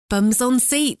Bums on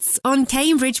Seats on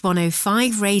Cambridge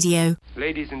 105 Radio.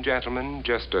 Ladies and gentlemen,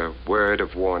 just a word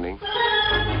of warning. Oh,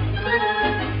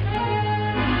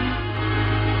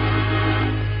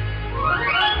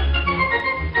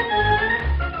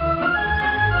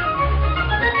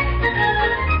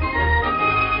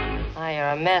 you're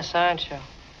a mess, aren't you?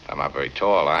 I'm not very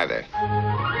tall either.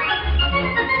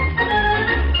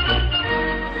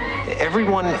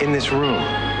 Everyone in this room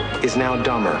is now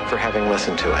dumber for having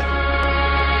listened to it.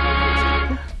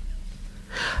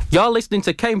 You're listening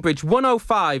to Cambridge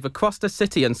 105 across the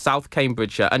city and South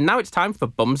Cambridgeshire, and now it's time for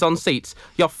Bums on Seats,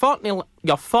 your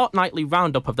fortnightly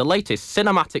roundup of the latest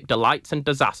cinematic delights and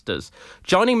disasters.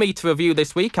 Joining me to review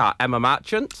this week are Emma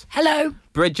Marchant. Hello.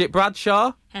 Bridget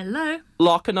Bradshaw. Hello.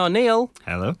 Lorcan O'Neill.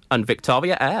 Hello. And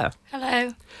Victoria Ayre.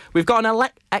 Hello. We've got an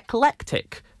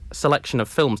eclectic selection of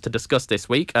films to discuss this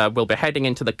week. We'll be heading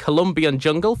into the Colombian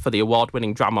jungle for the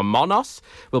award-winning drama Monos.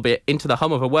 We'll be into the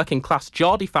home of a working-class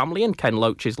Geordie family in Ken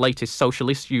Loach's latest social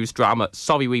issues drama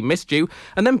Sorry We Missed You,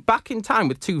 and then back in time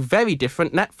with two very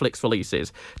different Netflix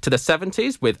releases. To the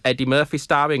 70s with Eddie Murphy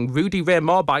starring Rudy Ray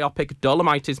Moore biopic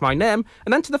Dolemite Is My Name,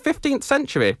 and then to the 15th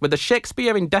century with the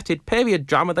Shakespeare-indebted period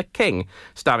drama The King,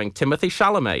 starring Timothée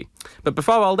Chalamet. But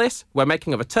before all this, we're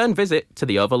making a return visit to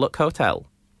the Overlook Hotel.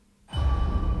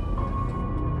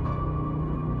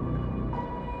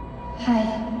 Hi.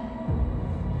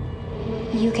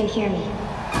 You can hear me.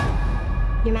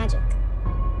 You're magic.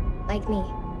 Like me.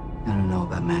 I don't know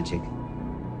about magic.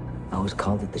 I always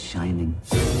called it The Shining.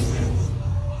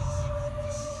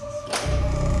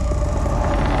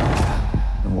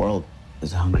 The world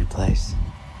is a hungry place.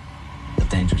 A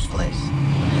dangerous place.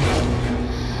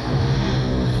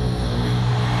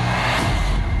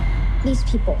 These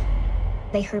people,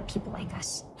 they hurt people like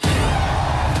us.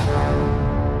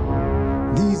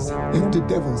 These empty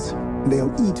devils,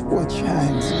 they'll eat what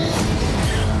shines.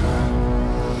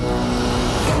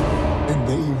 And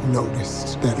they've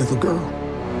noticed that little girl.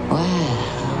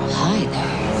 Wow, hi there.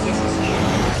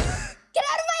 Get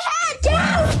out of my head! Get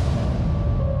out!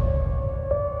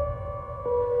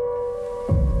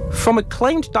 From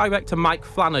acclaimed director Mike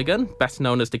Flanagan, best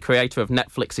known as the creator of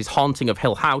Netflix's Haunting of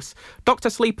Hill House,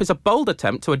 Dr. Sleep is a bold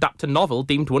attempt to adapt a novel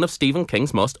deemed one of Stephen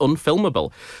King's most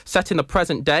unfilmable. Set in the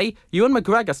present day, Ewan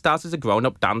McGregor stars as a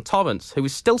grown-up Dan Torrance, who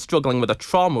is still struggling with the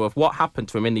trauma of what happened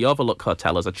to him in the Overlook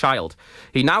Hotel as a child.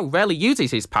 He now rarely uses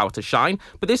his power to shine,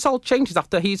 but this all changes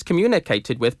after he's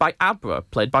communicated with by Ayre,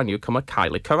 played by newcomer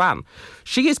Kylie Curran.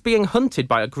 She is being hunted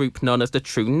by a group known as the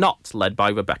True Knot, led by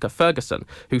Rebecca Ferguson,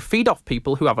 who feed off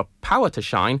people who have a power to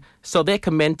shine so they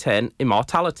can maintain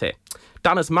immortality.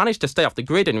 Dan has managed to stay off the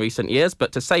grid in recent years,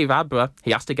 but to save Ayre,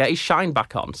 he has to get his shine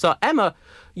back on. So, Emma,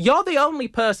 you're the only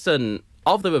person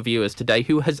of the reviewers today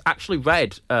who has actually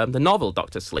read the novel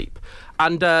Dr. Sleep.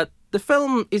 And the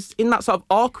film is in that sort of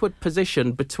awkward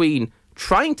position between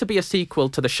trying to be a sequel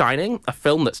to The Shining, a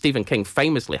film that Stephen King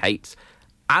famously hates,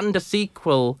 and a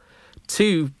sequel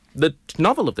to the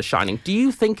novel of The Shining. Do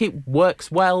you think it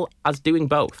works well as doing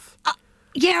both?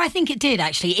 Yeah, I think it did,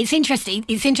 actually. It's interesting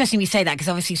we say that, because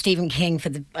obviously Stephen King,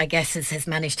 has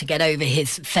managed to get over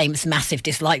his famous massive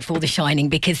dislike for The Shining,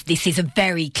 because this is a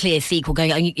very clear sequel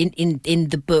going on in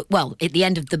the book. Well, at the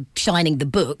end of The Shining, the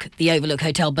book, the Overlook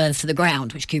Hotel burns to the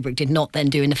ground, which Kubrick did not then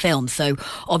do in the film. So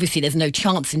obviously there's no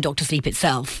chance in Dr. Sleep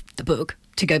itself, the book,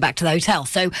 to go back to the hotel.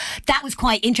 So that was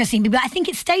quite interesting. But I think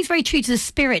it stays very true to the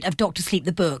spirit of Dr. Sleep,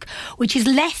 the book, which is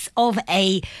less of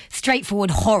a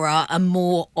straightforward horror and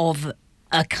more of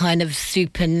a kind of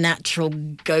supernatural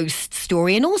ghost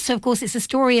story. And also, of course, it's a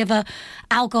story of a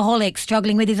alcoholic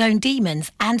struggling with his own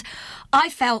demons. And I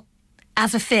felt,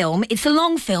 as a film, it's a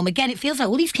long film. Again, it feels like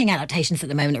all these King adaptations at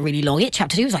the moment are really long.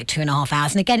 Chapter 2 was like 2.5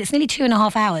 hours. And again, it's nearly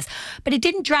 2.5 hours. But it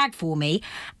didn't drag for me.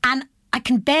 And I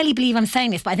can barely believe I'm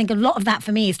saying this, but I think a lot of that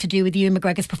for me is to do with Ewan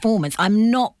McGregor's performance.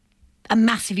 I'm not a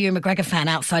massive Ewan McGregor fan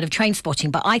outside of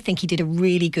Trainspotting, but I think he did a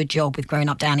really good job with Grown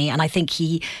Up Danny, and I think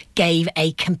he gave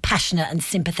a compassionate and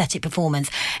sympathetic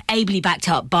performance, ably backed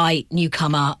up by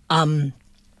newcomer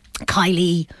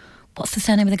Kylie. What's the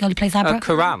surname of the girl who plays Ayre?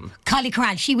 Curran. Kylie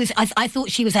Curran. I thought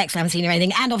she was excellent. I haven't seen her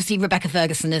anything. And obviously Rebecca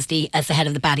Ferguson as the head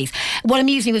of the baddies. What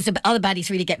amused me was the other baddies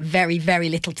really get very, very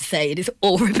little to say. It is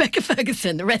all Rebecca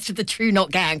Ferguson. The rest of the True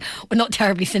Knot gang were not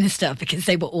terribly sinister because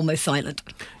they were almost silent.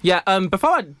 Yeah,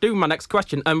 before I do my next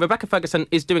question, Rebecca Ferguson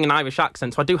is doing an Irish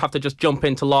accent, so I do have to just jump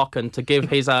into Lorcan to give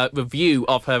his review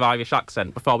of her Irish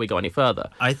accent before we go any further.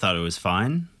 I thought it was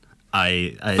fine.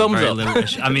 I Thumbs very up.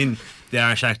 little. I mean, the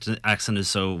Irish accent is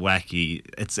so wacky.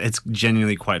 It's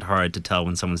genuinely quite hard to tell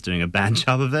when someone's doing a bad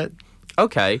job of it.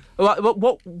 Okay.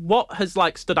 What has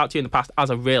stood out to you in the past as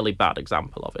a really bad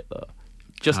example of it, though?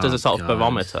 just as a sort of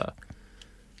barometer?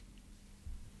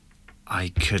 I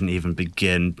couldn't even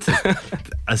begin to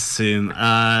assume.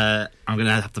 I'm going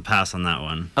to have to pass on that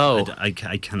one. Oh. I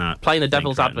cannot. Playing the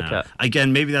devil's advocate. Now.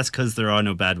 Again, maybe that's because there are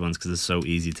no bad ones because it's so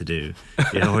easy to do.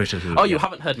 You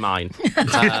haven't heard mine.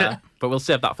 But we'll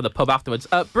save that for the pub afterwards.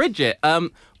 Bridget,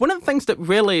 one of the things that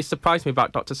really surprised me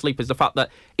about Dr. Sleep is the fact that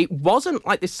it wasn't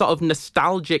like this sort of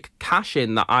nostalgic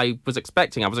cash-in that I was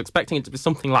expecting. I was expecting it to be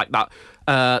something like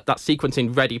that sequence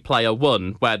in Ready Player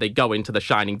One where they go into the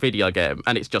Shining video game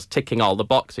and it's just ticking all the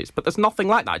boxes. But there's nothing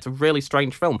like that. It's a really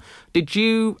strange film. Did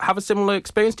you have a similar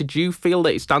experience? Did you feel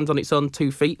that it stands on its own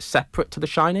 2 feet, separate to The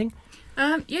Shining?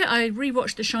 Yeah, I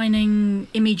rewatched The Shining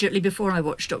immediately before I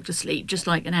watched Dr. Sleep, just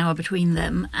like an hour between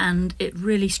them, and it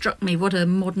really struck me what a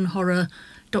modern horror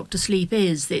Dr. Sleep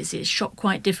is. It's shot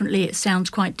quite differently, it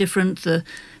sounds quite different, the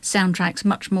soundtrack's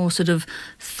much more sort of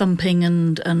thumping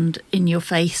and in your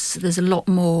face. There's a lot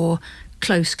more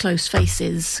close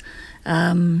faces,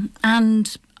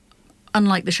 and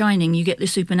unlike The Shining, you get the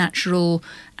supernatural,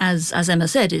 as Emma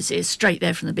said, is straight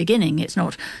there from the beginning. It's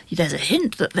not, there's a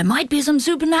hint that there might be some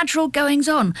supernatural goings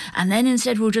on, and then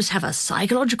instead we'll just have a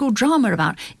psychological drama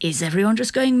about, is everyone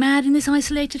just going mad in this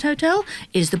isolated hotel?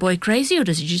 Is the boy crazy, or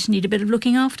does he just need a bit of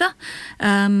looking after?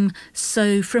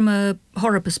 So from a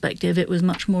horror perspective, it was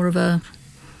much more of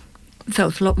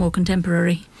felt a lot more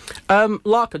contemporary.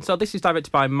 Lorcan, so this is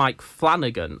directed by Mike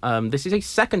Flanagan. This is his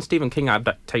second Stephen King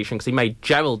adaptation because he made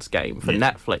Gerald's Game for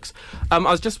Netflix. I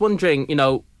was just wondering,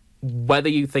 whether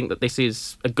you think that this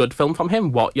is a good film from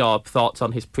him, what your thoughts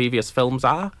on his previous films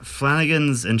are?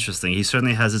 Flanagan's interesting. He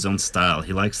certainly has his own style.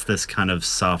 He likes this kind of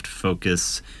soft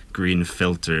focus green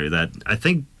filter that I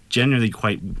think generally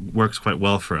works quite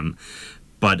well for him.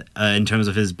 But in terms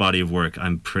of his body of work,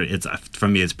 for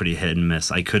me, it's pretty hit and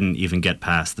miss. I couldn't even get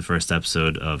past the first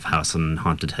episode of House on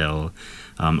Haunted Hill.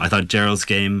 I thought Gerald's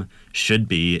Game should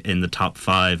be in the top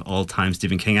 5 all-time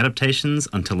Stephen King adaptations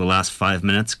until the last 5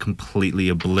 minutes completely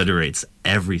obliterates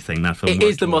everything that film. It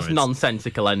is the most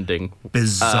nonsensical ending.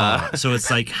 Bizarre. So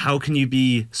it's like, how can you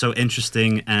be so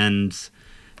interesting and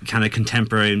kind of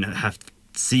contemporary and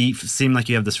seem like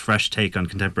you have this fresh take on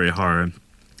contemporary horror,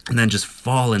 and then just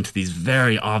fall into these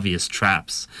very obvious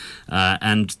traps.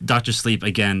 And Dr. Sleep,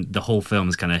 again, the whole film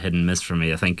is kind of hit and miss for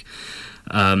me. I think,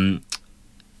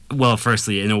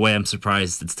 firstly, in a way I'm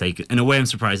surprised it's taken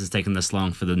this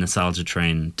long for the nostalgia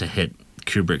train to hit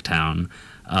Kubrick Town.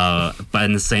 But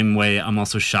in the same way, I'm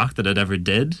also shocked that it ever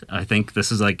did. I think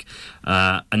this is like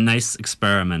a nice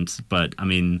experiment, but I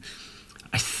mean,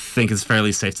 I think it's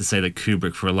fairly safe to say that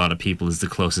Kubrick, for a lot of people, is the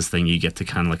closest thing you get to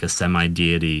kind of like a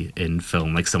semi-deity in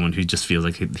film, like someone who just feels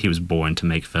like he was born to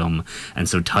make film. And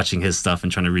so touching his stuff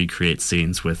and trying to recreate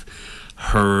scenes with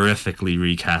horrifically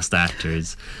recast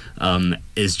actors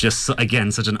is just,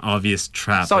 again, such an obvious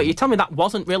trap. Sorry, you tell me that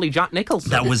wasn't really Jack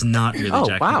Nicholson? That was not really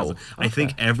Jack Nicholson. Okay. I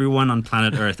think everyone on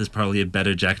planet Earth is probably a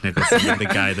better Jack Nicholson than the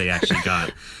guy they actually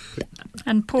got.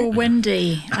 And poor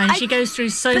Wendy, and she goes through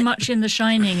so much in The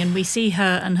Shining, and we see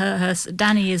her, and her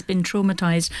Danny has been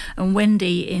traumatised, and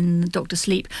Wendy in Dr.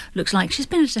 Sleep looks like she's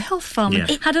been at a health farm and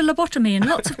had a lobotomy and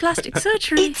lots of plastic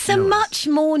surgery. It's a much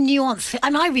more nuanced,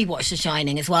 and I rewatched The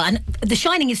Shining as well, and The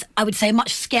Shining is, I would say, a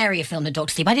much scarier film than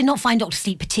Dr. Sleep. I did not find Dr.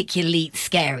 Sleep particularly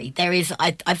scary.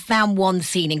 I found one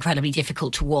scene incredibly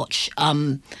difficult to watch.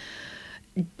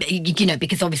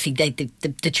 Because obviously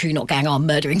the True Knot gang are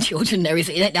murdering children.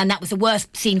 And that was the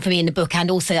worst scene for me in the book,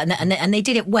 and also and they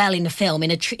did it well in the film.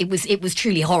 It was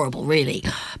truly horrible, really.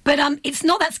 But it's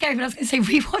not that scary. But I was going to say,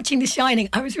 rewatching The Shining,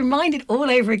 I was reminded all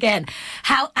over again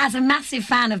how, as a massive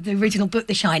fan of the original book,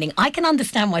 The Shining, I can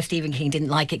understand why Stephen King didn't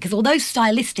like it, because although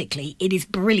stylistically it is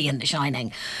brilliant, The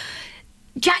Shining,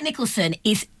 Jack Nicholson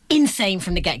is insane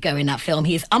from the get-go in that film.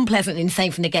 He is unpleasant and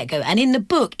insane from the get-go. And in the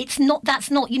book,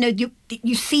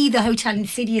 you see the hotel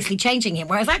insidiously changing him,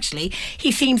 whereas actually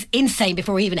he seems insane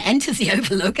before he even enters the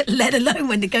Overlook, let alone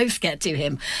when the ghosts get to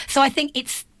him. So I think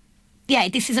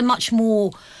this is a much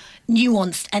more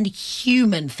nuanced and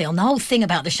human film. The whole thing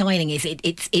about The Shining is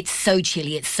it's so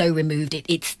chilly, it's so removed,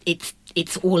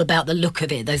 it's all about the look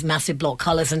of it, those massive block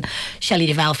colours. And Shelley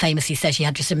Duvall famously says she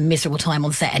had just a miserable time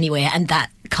on set anyway, and that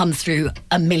comes through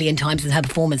a million times in her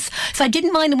performance. So I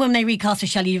didn't mind them when they recast for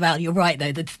Shelley Duvall. You're right,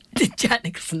 though, the Jack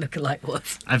Nicholson lookalike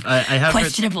was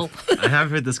questionable. I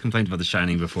have heard this complaint about The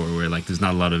Shining before, where like there's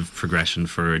not a lot of progression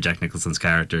for Jack Nicholson's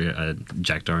character,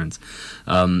 Jack Torrance.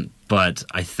 But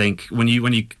I think when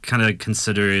you kind of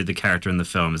consider the character in the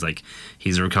film is like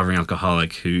he's a recovering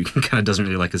alcoholic who kind of doesn't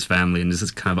really like his family and is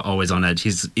just kind of always on edge.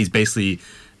 He's basically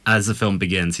as the film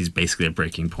begins, he's basically at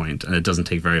breaking point, and it doesn't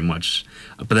take very much.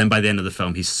 But then by the end of the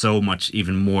film, he's so much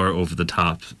even more over the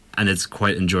top, and it's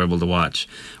quite enjoyable to watch.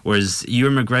 Whereas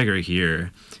Ewan McGregor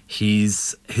here,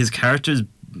 his character's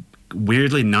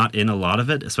weirdly not in a lot of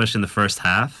it, especially in the first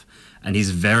half, and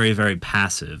he's very, very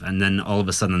passive. And then all of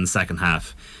a sudden in the second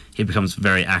half, he becomes a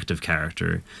very active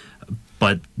character.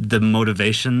 But the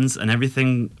motivations and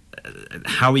everything,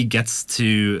 how he gets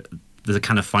to the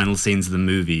kind of final scenes of the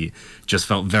movie just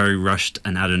felt very rushed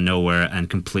and out of nowhere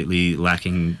and completely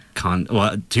lacking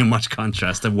too much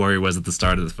contrast to where he was at the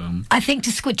start of the film. I think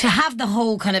to have the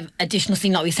whole kind of additional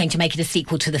scene, like we were saying, to make it a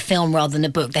sequel to the film rather than a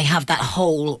book, they have that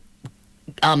whole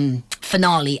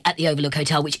finale at the Overlook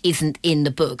Hotel, which isn't in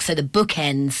the book. So the book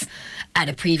ends at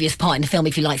a previous part in the film,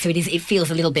 if you like. So it feels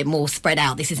a little bit more spread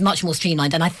out. This is much more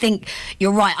streamlined. And I think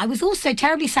you're right. I was also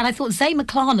terribly sad. I thought Zay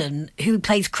McClarnon, who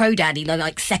plays Crow Daddy,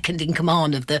 like second in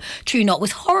command of the True Knot,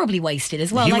 was horribly wasted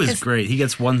as well. He was great. He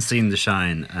gets one scene to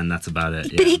shine, and that's about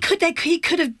it. But there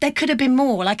could have been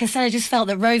more. Like I said, I just felt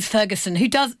that Rose the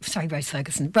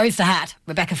Hat,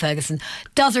 Rebecca Ferguson,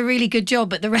 does a really good job,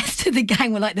 but the rest of the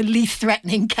gang were like the least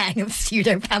threatening gang of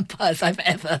pseudo-vampires I've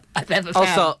ever found.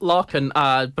 Also,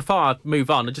 Lorcan, before I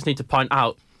move on, I just need to point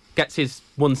out, gets his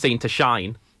one scene to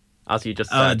shine, as you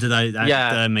just said. Did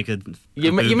I make a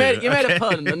You made a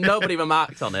pun and nobody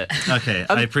remarked on it. Okay,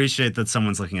 I appreciate that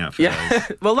someone's looking out for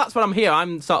those. Well, that's what I'm here.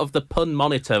 I'm sort of the pun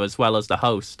monitor as well as the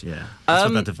host. Yeah, that's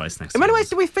what that device next to in many ways,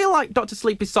 do we feel like Dr.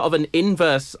 Sleep is sort of an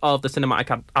inverse of the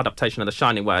cinematic adaptation of The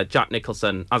Shining, where Jack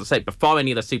Nicholson, as I say, before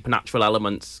any of the supernatural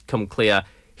elements come clear,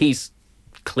 he's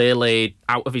clearly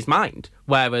out of his mind,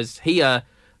 whereas here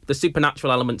the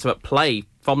supernatural elements are at play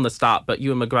from the start, but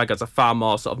Ewan McGregor's a far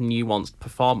more sort of nuanced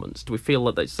performance. Do we feel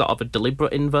that there's sort of a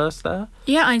deliberate inverse there?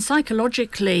 Yeah, and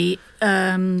psychologically,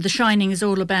 The Shining is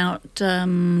all about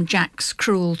Jack's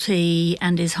cruelty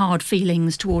and his hard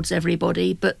feelings towards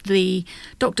everybody, but the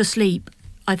Dr. Sleep,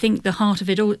 I think the heart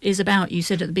of it all is about, you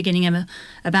said at the beginning, Emma,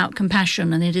 about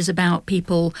compassion, and it is about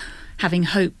people having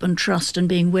hope and trust and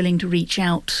being willing to reach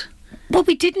out. Well,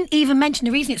 we didn't even mention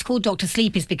the reason it's called Dr.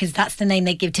 Sleep is because that's the name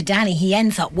they give to Danny. He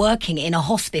ends up working in a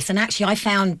hospice, and actually I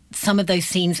found some of those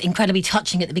scenes incredibly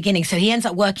touching at the beginning. So he ends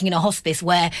up working in a hospice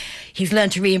where he's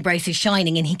learned to re-embrace his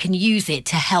shining, and he can use it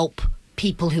to help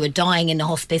people who are dying in the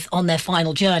hospice on their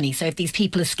final journey. So if these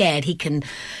people are scared, he can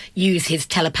use his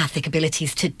telepathic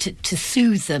abilities to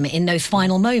soothe them in those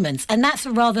final moments. And that's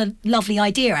a rather lovely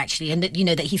idea, actually, and that, you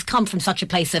know, that he's come from such a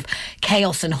place of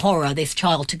chaos and horror, this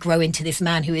child, to grow into this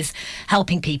man who is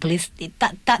helping people.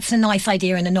 That's a nice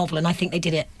idea in the novel, and I think they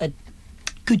did it a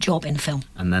good job in the film.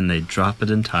 And then they drop it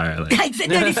entirely.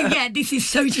 This is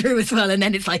so true as well, and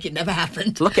then it's like it never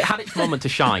happened. Look, it had its moment to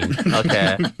shine.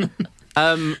 Okay.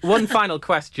 One final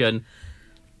question.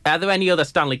 Are there any other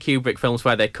Stanley Kubrick films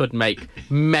where they could make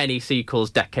many sequels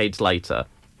decades later?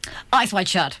 Eyes Wide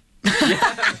Shut.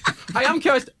 I am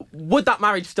curious, would that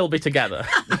marriage still be together?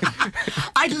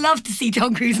 I'd love to see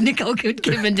Tom Cruise and Nicole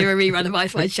Kidman do a rerun of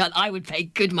Eyes Wide Shut. I would pay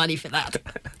good money for that.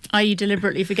 Are you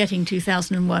deliberately forgetting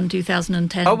 2001,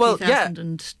 2010,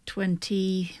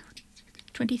 2020,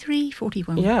 23,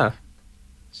 41? Yeah.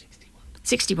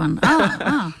 61.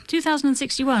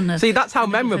 2061. See, that's how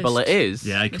memorable it is.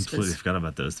 Yeah, I completely forgot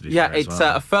about those, to be fair. Yeah, it's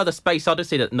a further space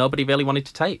odyssey that nobody really wanted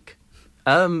to take.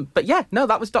 But yeah, no,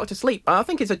 that was Dr. Sleep. I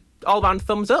think it's an all-round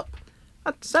thumbs up,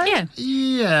 I'd say.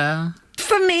 Yeah.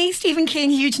 From me, Stephen King,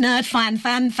 huge nerd, fan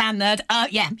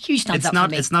nerd. Huge thumbs up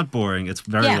from me. It's not boring. It's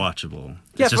very watchable.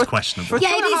 It's just questionable. Yeah,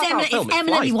 it's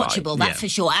eminently watchable, that's for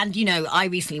sure. And, you know, I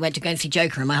recently went to go and see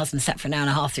Joker, and my husband sat for an hour and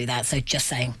a half through that, so just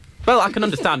saying. Well, I can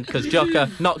understand, because Joker,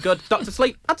 not good. Dr.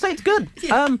 Sleep, I'd say it's good.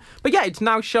 Yeah. But yeah, it's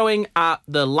now showing at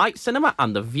the Light Cinema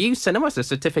and the View Cinema as a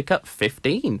Certificate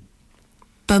 15.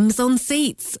 Bums on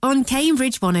Seats on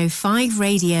Cambridge 105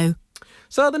 Radio.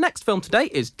 So the next film today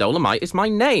is Dolemite Is My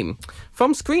Name.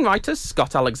 From screenwriters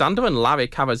Scott Alexander and Larry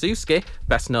Karaszewski,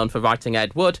 best known for writing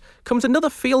Ed Wood, comes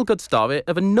another feel-good story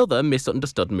of another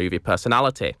misunderstood movie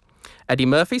personality. Eddie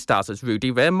Murphy stars as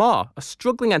Rudy Ray Moore, a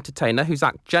struggling entertainer whose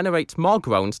act generates more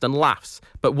groans than laughs.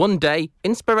 But one day,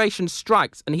 inspiration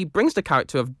strikes and he brings the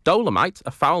character of Dolemite,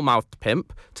 a foul-mouthed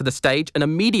pimp, to the stage and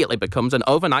immediately becomes an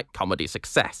overnight comedy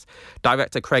success.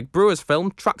 Director Craig Brewer's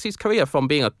film tracks his career from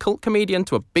being a cult comedian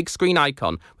to a big-screen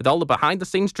icon, with all the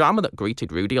behind-the-scenes drama that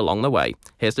greeted Rudy along the way.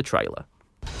 Here's the trailer.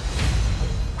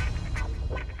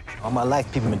 All my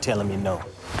life, people been telling me no.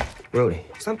 Rudy,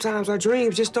 sometimes our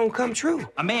dreams just don't come true.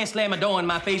 A man slammed a door in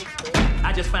my face.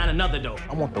 I just found another door.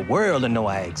 I want the world to know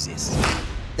I exist.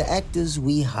 The actors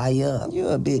we hire,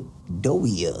 you're a bit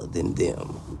doughier than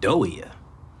them. Doughier?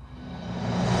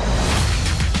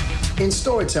 In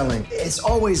storytelling, it's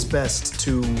always best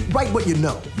to write what you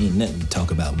know. Ain't nothing to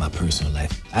talk about my personal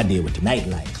life. I deal with the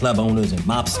nightlife, club owners and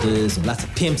mobsters and lots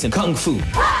of pimps and kung fu.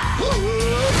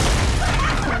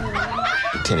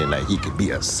 Pretending like he could be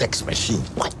a sex machine.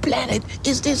 What planet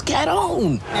is this cat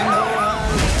on?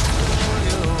 Damn!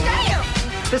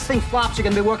 This thing flops, you're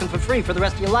gonna be working for free for the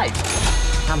rest of your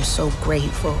life. I'm so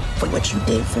grateful for what you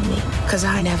did for me, because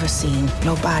I never seen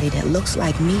nobody that looks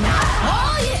like me.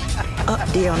 Oh, yeah! Up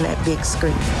there on that big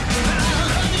screen.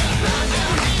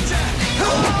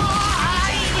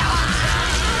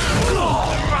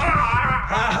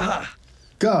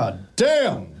 God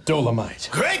damn, Dolemite.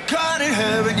 Great God in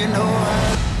heaven, you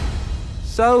know.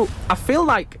 So, I feel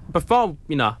like, before,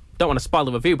 don't want to spoil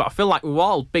the review, but I feel like we're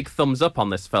all big thumbs up on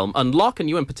this film. And Lorcan,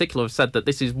 you in particular have said that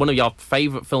this is one of your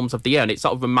favourite films of the year, and it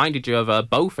sort of reminded you of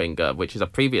Bowfinger, which is a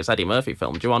previous Eddie Murphy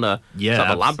film. Do you want to sort of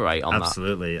elaborate on that?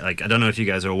 Absolutely. Like, I don't know if you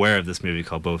guys are aware of this movie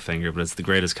called Bowfinger, but it's the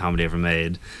greatest comedy ever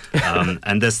made.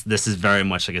 And this is very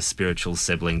much like a spiritual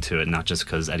sibling to it, not just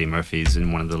because Eddie Murphy's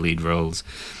in one of the lead roles.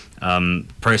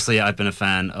 Personally, I've been a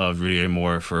fan of Rudy Ray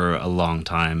Moore for a long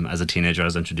time. As a teenager, I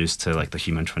was introduced to like The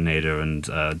Human Tornado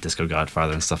and Disco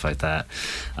Godfather and stuff like that.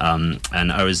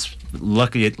 And I was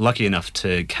lucky enough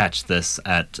to catch this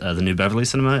at the New Beverly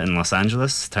Cinema in Los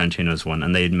Angeles, Tarantino's one,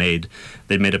 and they'd made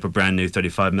up a brand new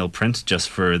 35mm print just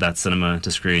for that cinema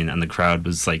to screen, and the crowd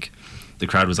was like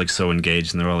so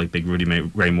engaged, and they're all like big Rudy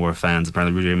Ray Moore fans.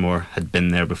 Apparently Rudy Ray Moore had been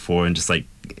there before, and just like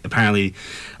apparently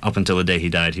up until the day he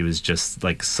died, he was just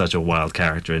like such a wild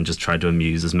character and just tried to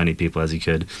amuse as many people as he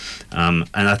could. And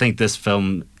I think this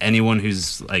film, anyone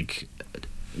who's like,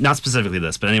 not specifically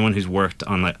this, but anyone who's worked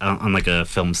on like a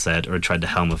film set or tried to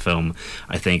helm a film,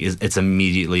 I think it's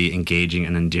immediately engaging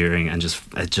and endearing, and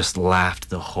I just laughed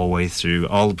the whole way through.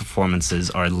 All the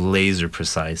performances are laser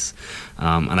precise,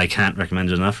 and I can't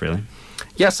recommend it enough, really.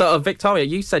 Yeah, so Victoria,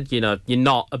 you said, you're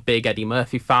not a big Eddie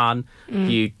Murphy fan.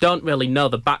 You don't really know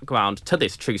the background to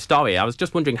this true story. I was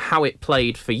just wondering how it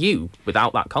played for you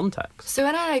without that context. So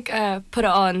when I put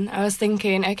it on, I was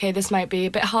thinking, okay, this might be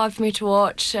a bit hard for me to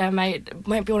watch. Might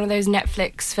be one of those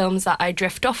Netflix films that I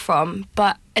drift off from.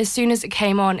 But as soon as it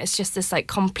came on, it's just this like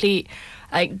complete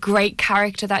great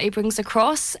character that he brings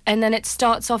across, and then it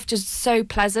starts off just so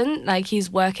pleasant, like he's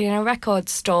working in a record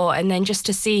store, and then just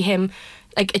to see him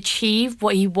like achieve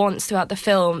what he wants throughout the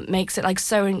film makes it like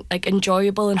so like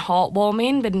enjoyable and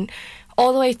heartwarming. But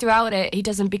all the way throughout it, he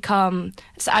doesn't become,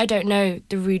 so I don't know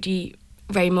the Rudy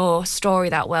Ray Moore story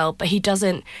that well, but he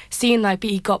doesn't seem like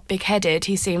he got big-headed.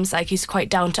 He seems like he's quite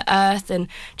down to earth, and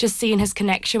just seeing his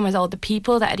connection with all the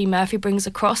people that Eddie Murphy brings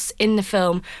across in the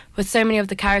film with so many of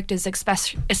the characters,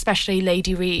 especially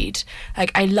Lady Reed.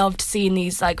 Like, I loved seeing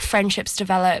these like friendships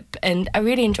develop, and I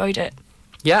really enjoyed it.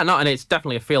 Yeah, no, and it's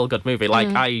definitely a feel-good movie. Like,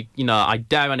 I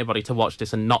dare anybody to watch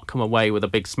this and not come away with a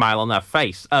big smile on their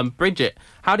face. Bridget,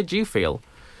 how did you feel?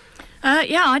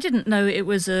 Yeah, I didn't know it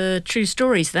was a true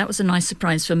story, so that was a nice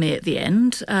surprise for me at the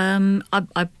end.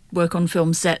 I work on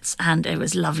film sets, and it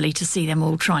was lovely to see them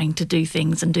all trying to do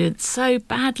things and do it so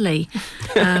badly.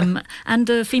 And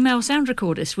a female sound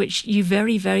recordist, which you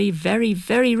very, very, very,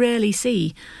 very rarely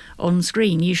see on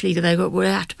screen. Usually we'll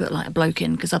have to put like a bloke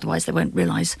in, because otherwise they won't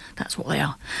realise that's what they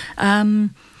are.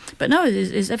 But no,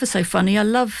 it's ever so funny. I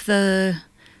love the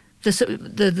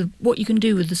what you can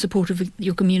do with the support of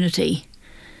your community.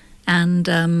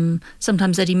 And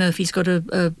sometimes Eddie Murphy's got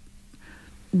a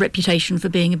reputation for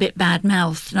being a bit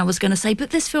bad-mouthed, and I was going to say,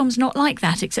 but this film's not like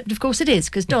that, except of course it is,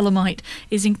 because Dolemite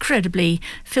is incredibly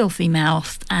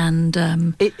filthy-mouthed, and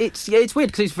it's weird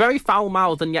because it's very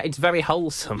foul-mouthed and yet it's very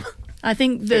wholesome. I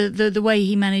think the way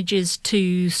he manages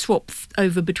to swap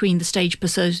over between the stage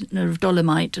persona of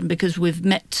Dolemite, and because we've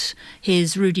met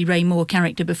his Rudy Ray Moore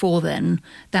character before then,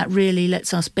 that really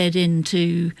lets us bed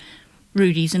into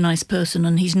Rudy's a nice person,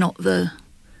 and he's not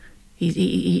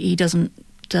he doesn't.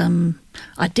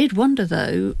 I did wonder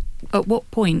though, at what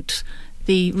point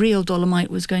the real Dolemite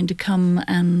was going to come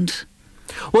and.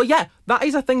 Well, yeah, that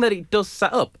is a thing that it does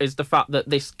set up, is the fact that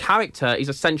this character is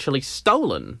essentially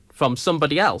stolen from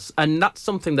somebody else, and that's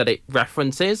something that it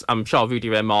references. I'm sure Rudy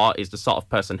Ray Moore is the sort of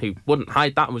person who wouldn't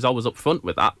hide that and was always upfront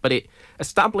with that, but it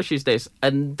establishes this,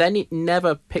 and then it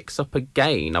never picks up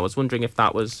again. I was wondering if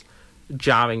that was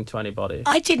jarring to anybody.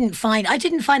 I didn't find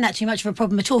that too much of a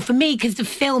problem at all for me, because the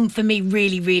film for me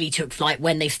really, really took flight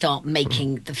when they start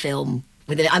making the film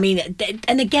with it. I mean,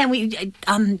 and again,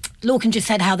 Lorcan just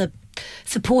said how the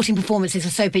supporting performances are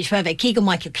so pitch perfect.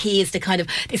 Keegan-Michael Key is the kind of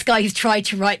this guy who's tried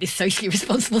to write this socially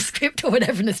responsible script or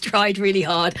whatever and has tried really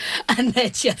hard, and they're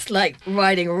just like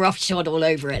riding roughshod all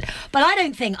over it. But I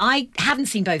haven't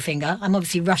seen Bowfinger. I'm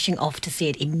obviously rushing off to see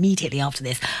it immediately after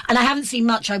this, and I haven't seen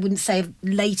much, I wouldn't say, of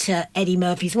later Eddie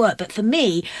Murphy's work. But for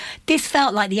me, this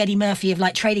felt like the Eddie Murphy of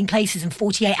like Trading Places and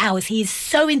 48 Hours. He is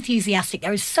so enthusiastic.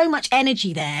 There is so much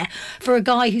energy there for a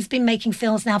guy who's been making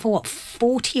films now for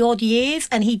 40 odd years,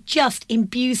 and he just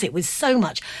imbues it with so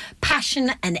much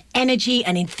passion and energy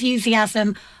and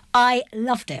enthusiasm. I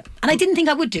loved it, and I didn't think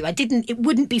I would do. It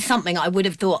wouldn't be something I would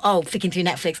have thought, oh, flicking through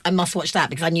Netflix, I must watch that,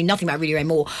 because I knew nothing about Rudy Ray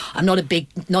Moore. I'm not a big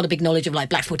knowledge of like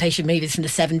blaxploitation movies from the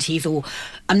 70s, or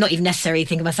I'm not even necessarily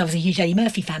thinking of myself as a huge Eddie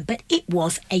Murphy fan, but it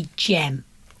was a gem.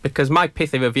 Because my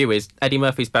pithy review is Eddie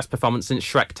Murphy's best performance since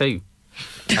Shrek 2.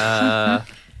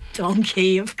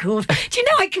 Donkey, of course. Do you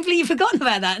know, I'd completely forgotten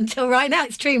about that until right now.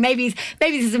 It's true. Maybe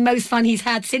this is the most fun he's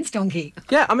had since Donkey.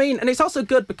 Yeah, I mean, and it's also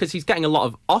good because he's getting a lot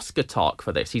of Oscar talk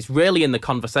for this. He's really in the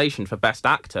conversation for Best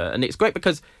Actor, and it's great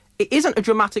because it isn't a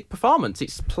dramatic performance.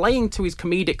 It's playing to his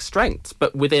comedic strengths,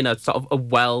 but within a sort of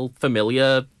a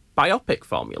familiar biopic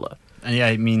formula. And yeah,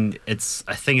 I mean, I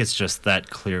think it's just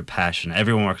that clear passion.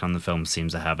 Everyone working on the film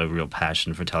seems to have a real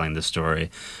passion for telling the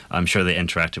story. I'm sure they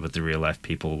interacted with the real life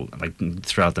people like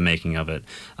throughout the making of it.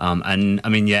 And I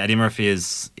mean, yeah, Eddie Murphy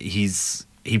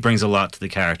he brings a lot to the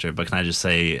character, but can I just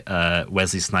say,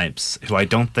 Wesley Snipes, who I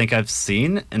don't think I've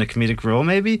seen in a comedic role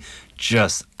maybe,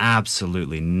 just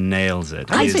absolutely nails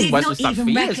it. I did not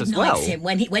even recognise him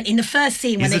when in the first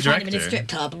scene when they find him in a strip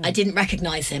club. I didn't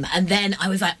recognise him, and then I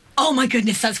was like, oh my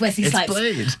goodness, that's Wesley Snipes.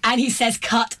 Blade. And he says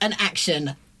cut and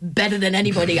action better than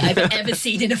anybody I've ever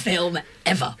seen in a film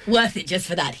ever. Worth it just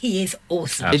for that. He is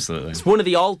awesome. Absolutely. It's one of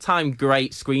the all-time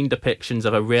great screen depictions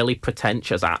of a really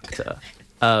pretentious actor.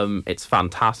 It's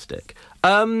fantastic.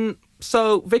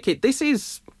 So, Vicky, this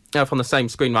is from the same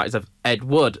screenwriters of Ed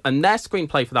Wood, and their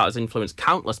screenplay for that has influenced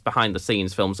countless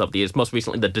behind-the-scenes films over the years, most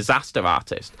recently The Disaster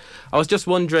Artist. I was just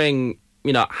wondering,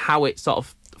 how it sort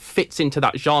of fits into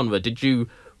that genre. Did you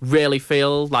really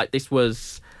feel like this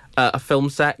was a film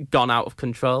set gone out of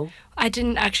control? I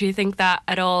didn't actually think that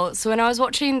at all. So when I was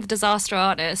watching The Disaster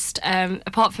Artist,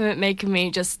 apart from it making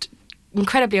me just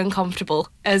incredibly uncomfortable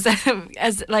as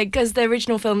the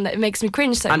original film, that it makes me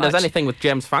cringe so much. And as anything with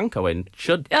James Franco in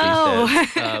should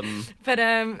these days. But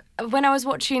when I was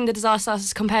watching The Disaster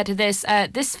Artist compared to this,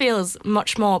 this feels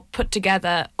much more put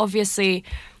together. Obviously,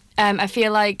 I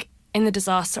feel like in The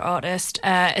Disaster Artist,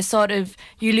 it's sort of,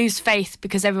 you lose faith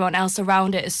because everyone else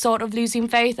around it is sort of losing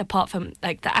faith, apart from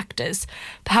like the actors.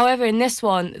 But however, in this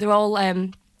one, they're all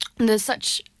there's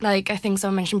such, like I think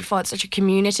someone mentioned before, it's such a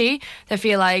community. They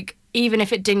feel like even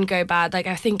if it didn't go bad, like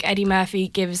I think Eddie Murphy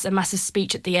gives a massive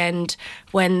speech at the end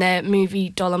when the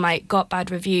movie Dolemite got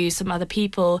bad reviews from other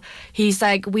people. He's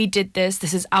like, we did this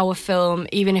is our film,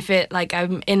 even if it, like,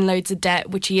 I'm in loads of debt,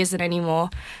 which he isn't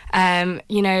anymore.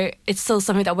 It's still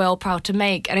something that we're all proud to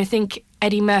make. And I think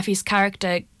Eddie Murphy's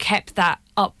character kept that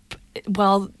up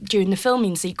well during the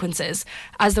filming sequences.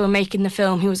 As they were making the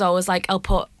film, he was always like, I'll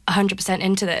put 100%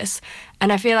 into this.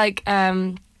 And I feel like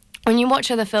when you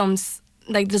watch other films,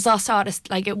 like Disaster Artist,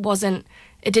 like it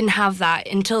didn't have that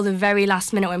until the very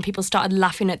last minute when people started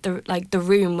laughing at the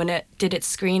room when it did its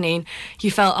screening.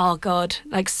 You felt, oh God,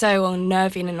 like so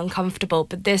unnerving and uncomfortable.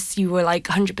 But this, you were like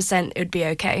 100% it would be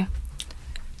okay.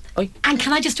 And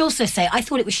can I just also say, I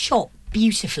thought it was shot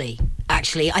beautifully.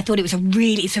 Actually, I thought it's a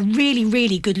really,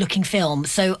 really good looking film.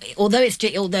 So although I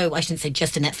shouldn't say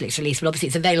just a Netflix release, but obviously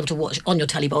it's available to watch on your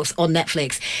telly box on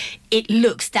Netflix, it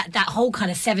looks that whole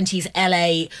kind of 70s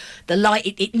LA, the light,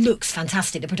 it looks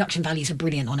fantastic. The production values are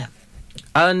brilliant on it.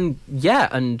 And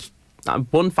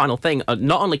one final thing,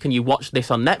 not only can you watch this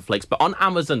on Netflix, but on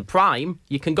Amazon Prime,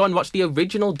 you can go and watch the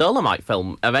original Dolemite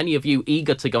film. Are any of you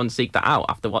eager to go and seek that out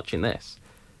after watching this?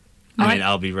 I mean,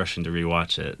 I'll be rushing to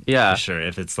rewatch it. Yeah, for sure.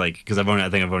 If it's like, because I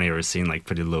think I've only ever seen like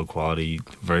pretty low quality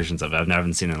versions of it. I've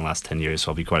never seen it in the last 10 years,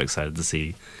 so I'll be quite excited to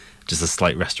see just a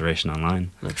slight restoration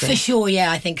online. Okay. For sure,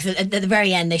 yeah, I think. Cause at the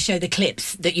very end, they show the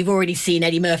clips that you've already seen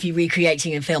Eddie Murphy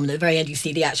recreating in film. And at the very end, you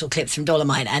see the actual clips from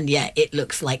Dolemite, and yeah, it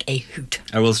looks like a hoot.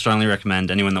 I will strongly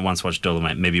recommend anyone that wants to watch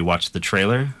Dolemite, maybe watch the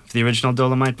trailer for the original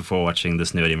Dolemite before watching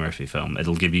this new Eddie Murphy film.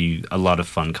 It'll give you a lot of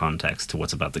fun context to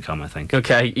what's about to come, I think.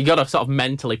 Okay, you got to sort of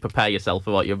mentally prepare yourself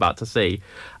for what you're about to see.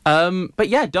 But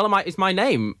yeah, Dolemite is my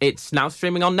name. It's now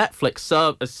streaming on Netflix,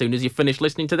 so as soon as you finish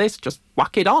listening to this, just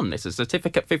whack it on. It's a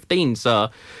certificate 15, so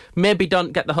maybe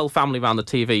don't get the whole family around the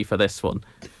TV for this one.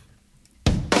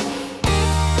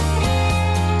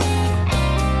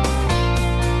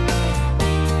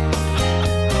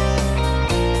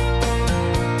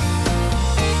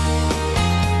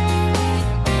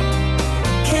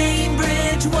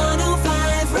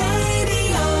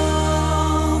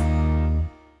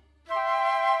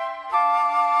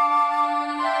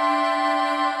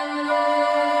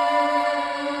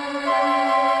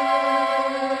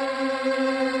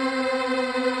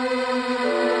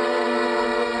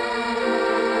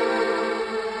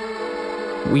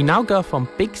 We now go from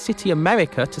big city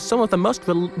America to some of the most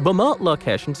remote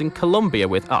locations in Colombia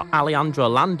with Alejandro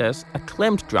Lander's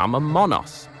acclaimed drama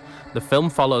Monos. The film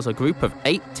follows a group of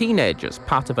 8 teenagers,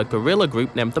 part of a guerrilla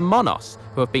group named the Monos,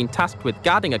 who have been tasked with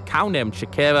guarding a cow named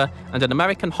Shakira and an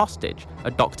American hostage,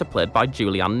 a doctor played by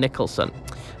Julianne Nicholson.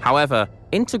 However,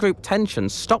 intergroup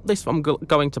tensions stop this from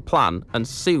going to plan, and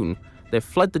soon they've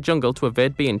fled the jungle to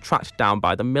evade being tracked down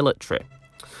by the military.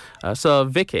 So,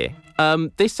 Vicky,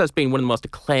 this has been one of the most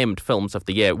acclaimed films of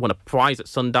the year. It won a prize at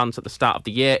Sundance at the start of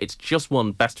the year. It's just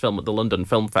won Best Film at the London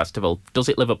Film Festival. Does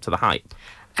it live up to the hype?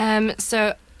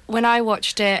 So when I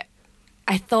watched it,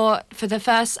 I thought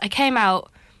I came out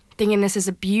thinking this is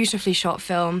a beautifully shot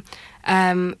film,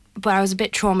 but I was a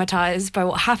bit traumatized by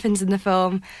what happens in the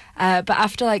film. But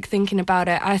after thinking about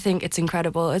it, I think it's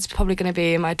incredible. It's probably going to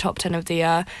be in my top 10 of the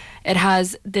year. It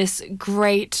has this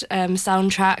great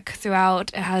soundtrack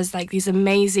throughout. It has these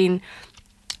amazing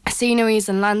sceneries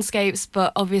and landscapes,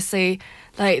 but obviously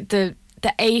the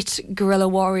 8 guerrilla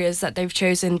warriors that they've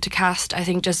chosen to cast, I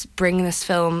think, just bring this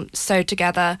film so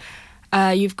together.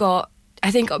 You've got, I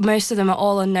think most of them are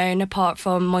all unknown apart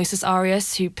from Moises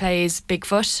Arias, who plays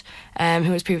Bigfoot,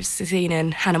 who was previously seen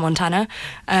in Hannah Montana.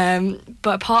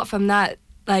 But apart from that,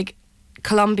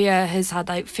 Colombia has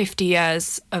had 50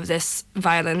 years of this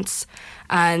violence,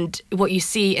 and what you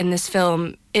see in this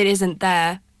film, it isn't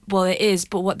there. Well, it is,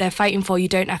 but what they're fighting for, you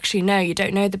don't actually know. You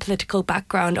don't know the political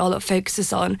background. All it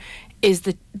focuses on is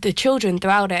the children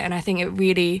throughout it, and I think it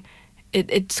really,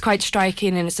 it's quite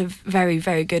striking, and it's a very,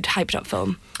 very good hyped up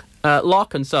film.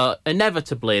 Lorcan, so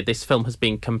inevitably this film has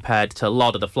been compared to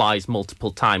Lord of the Flies multiple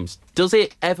times. Does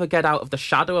it ever get out of the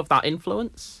shadow of that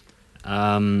influence?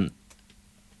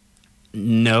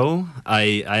 No,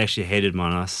 I actually hated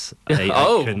Monos.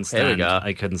 I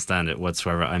couldn't stand it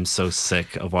whatsoever. I'm so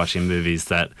sick of watching movies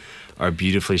that are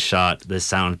beautifully shot, they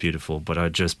sound beautiful, but are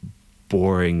just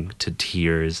boring to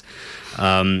tears.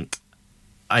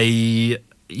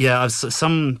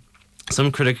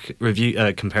 Some critic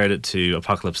review compared it to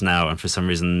Apocalypse Now, and for some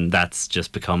reason that's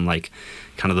just become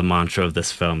kind of the mantra of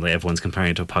this film. Everyone's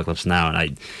comparing it to Apocalypse Now,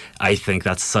 and I think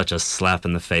that's such a slap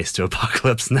in the face to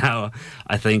Apocalypse Now.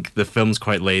 I think the film's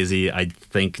quite lazy. I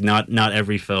think not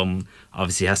every film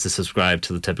obviously has to subscribe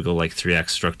to the typical 3-act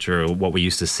structure or what we're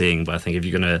used to seeing, but I think if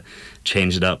you're going to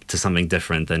change it up to something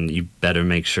different, then you better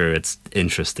make sure it's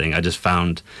interesting. I just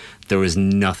found there was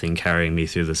nothing carrying me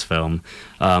through this film.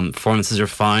 Performances are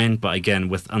fine, but again,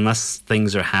 unless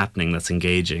things are happening that's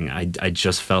engaging, I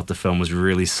just felt the film was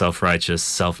really self-righteous,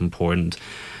 self-important,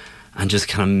 and just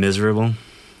kind of miserable.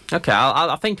 Okay,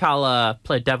 I think I'll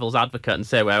play devil's advocate and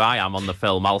say where I am on the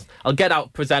film. I'll get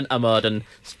out presenter mode and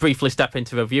briefly step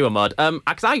into reviewer mode.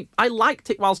 Because I liked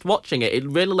it whilst watching it. It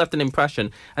really left an impression.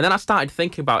 And then I started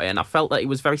thinking about it, and I felt that it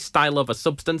was very style over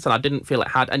substance, and I didn't feel it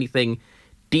had anything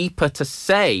deeper to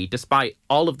say, despite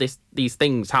all of these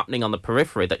things happening on the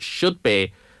periphery that should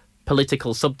be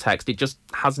political subtext. It just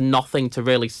has nothing to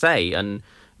really say. And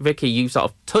Vicky, you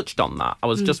sort of touched on that. I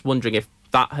was just wondering if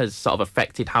that has sort of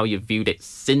affected how you've viewed it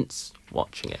since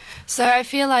watching it. So I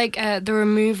feel like the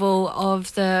removal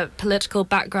of the political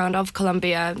background of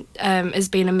Colombia as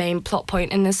being a main plot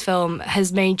point in this film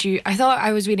has made you... I thought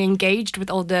I was really engaged with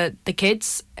all the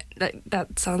kids.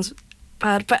 That sounds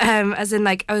bad, but as in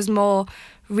I was more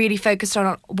really focused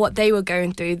on what they were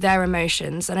going through, their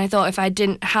emotions, and I thought if I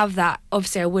didn't have that,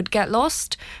 obviously I would get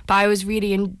lost, but I was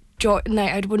really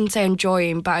I wouldn't say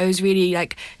enjoying, but I was really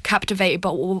captivated by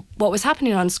what was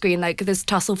happening on screen, this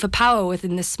tussle for power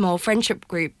within this small friendship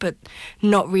group, but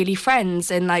not really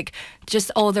friends, and just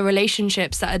all the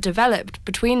relationships that are developed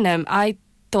between them. I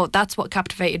thought that's what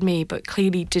captivated me, but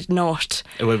clearly did not.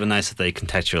 It would have been nice if they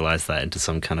contextualised that into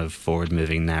some kind of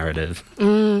forward-moving narrative.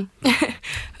 I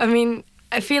mean,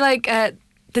 I feel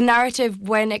the narrative,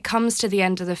 when it comes to the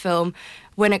end of the film,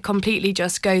 when it completely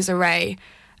just goes away,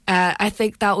 I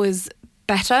think that was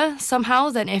better somehow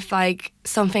than if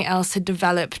something else had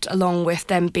developed along with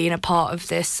them being a part of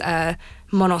this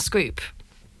Monos group.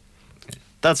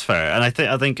 That's fair, and I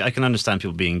think I can understand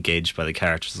people being engaged by the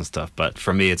characters and stuff, but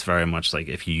for me it's very much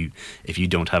if you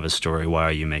don't have a story, why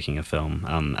are you making a film?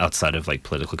 Outside of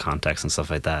political context and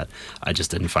stuff like that, I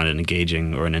just didn't find it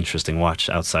engaging or an interesting watch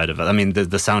outside of it. I mean, the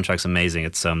soundtrack's amazing.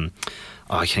 It's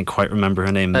I can't quite remember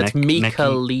her name. It's Mika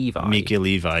Levi. Mika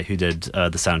Levi, who did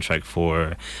the soundtrack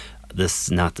for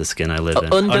not the skin I live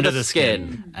in. Under the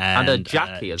Skin. And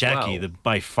Jackie as well. Jackie,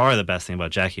 by far the best thing about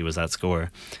Jackie was that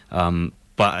score.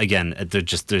 But again,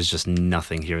 there's just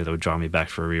nothing here that would draw me back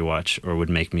for a rewatch or would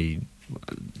make me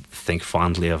think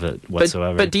fondly of it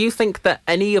whatsoever. But do you think that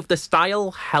any of the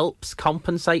style helps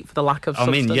compensate for the lack of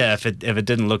substance? I mean, yeah, if it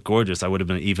didn't look gorgeous, I would have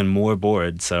been even more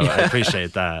bored, so I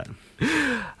appreciate that.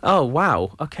 Oh,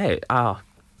 wow. Okay.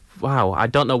 Wow, I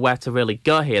don't know where to really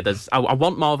go here. I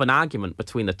want more of an argument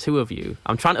between the two of you.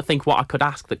 I'm trying to think what I could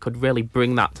ask that could really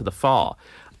bring that to the fore.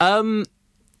 Can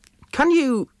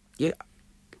you,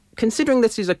 considering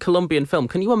this is a Colombian film,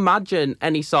 can you imagine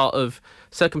any sort of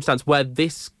circumstance where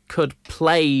this could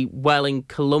play well in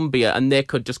Colombia and they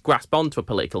could just grasp onto a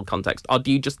political context? Or do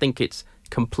you just think it's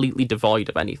completely devoid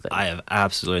of anything? I have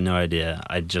absolutely no idea.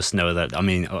 I just know that,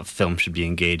 a film should be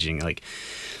engaging. Like,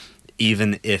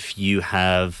 even if you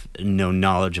have no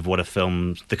knowledge of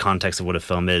the context of what a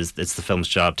film is, it's the film's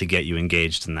job to get you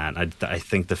engaged in that. I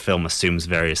think the film assumes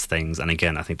various things, and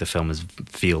again, I think the film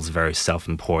feels very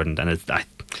self-important, and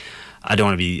I don't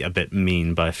want to be a bit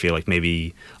mean, but I feel like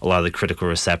maybe a lot of the critical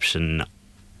reception,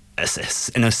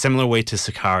 in a similar way to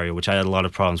Sicario, which I had a lot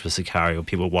of problems with Sicario.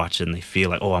 People watch it and they feel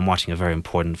like, oh, I'm watching a very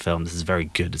important film. This is very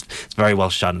good. It's very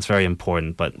well shot and it's very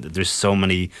important. But there's so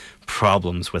many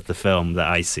problems with the film that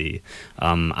I see.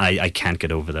 I can't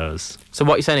get over those. So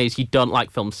what you're saying is you don't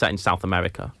like films set in South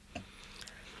America?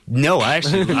 No, I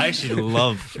actually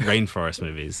love rainforest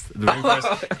movies. The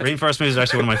rainforest movies are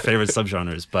actually one of my favorite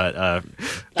subgenres. But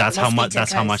that's how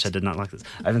much I did not like this.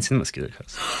 I haven't seen The Mosquito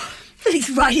Coast.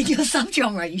 It's right in your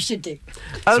subgenre, you should do.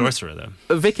 Sorcerer,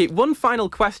 though. Vicky, one final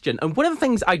question. And one of the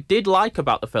things I did like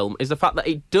about the film is the fact that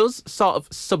it does sort of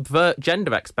subvert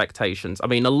gender expectations. I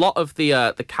mean, a lot of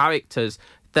the characters,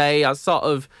 they are sort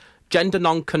of gender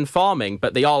non-conforming,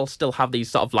 but they all still have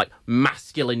these sort of like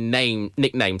masculine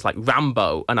nicknames like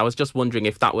Rambo. And I was just wondering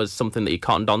if that was something that you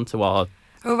cottoned onto or...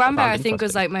 Well, Rambo, I think,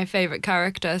 was like my favourite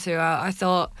character throughout. I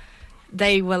thought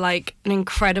they were like an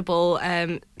incredible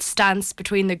stance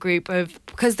between the group of,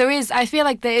 because I feel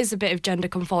like there is a bit of gender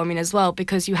conforming as well,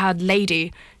 because you had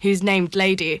Lady, who's named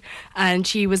Lady, and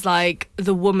she was like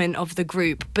the woman of the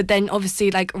group. But then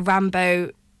obviously like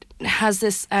Rambo has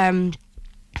this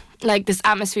like this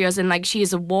atmosphere as in like she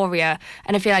is a warrior,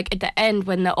 and I feel like at the end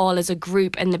when they're all as a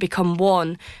group and they become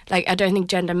one, like I don't think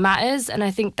gender matters, and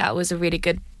I think that was a really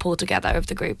good pull together of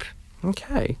the group.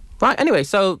 Okay. Right, anyway,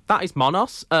 so that is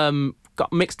Monos.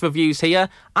 Got mixed reviews here.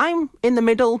 I'm in the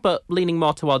middle, but leaning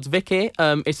more towards Vicky.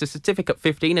 It's a Certificate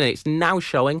 15, and it's now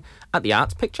showing at the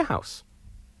Arts Picture House.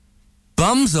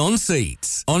 Bums on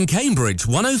Seats on Cambridge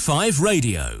 105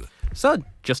 Radio. So,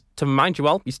 just to remind you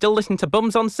all, you're still listening to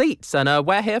Bums on Seats, and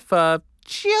we're here for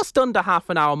just under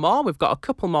half an hour more. We've got a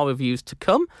couple more reviews to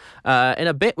come. In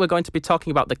a bit, we're going to be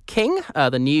talking about The King,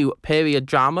 the new period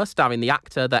drama starring the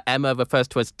actor that Emma refers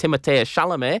to as Timothée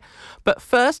Chalamet. But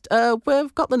first,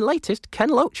 we've got the latest Ken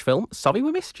Loach film, Sorry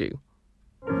We Missed You.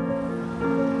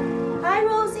 Hi,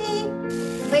 Rosie.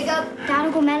 Wake up. Dad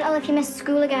will go mental if you miss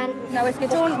school again. No, if you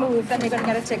don't move, then you're going to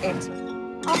get a ticket.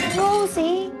 Oh,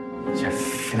 Rosie. You're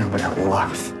feeling with a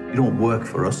laugh. You don't work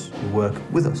for us, you work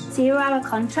with us. 0 hour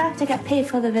contract, I get paid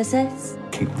for the visits.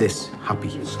 Keep this happy.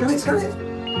 Get it.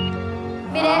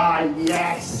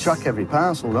 Yes! We track every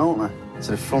parcel, don't we?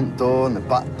 To the front door and the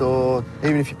back door.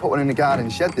 Even if you put one in the garden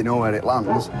shed, they know where it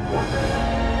lands.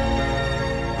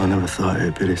 I never thought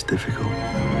it'd be this difficult.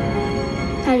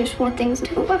 I just want things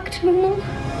to go back to normal.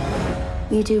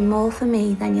 You do more for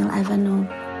me than you'll ever know.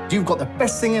 You've got the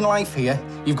best thing in life here.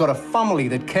 You've got a family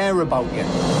that care about you.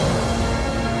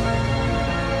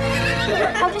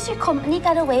 How does your company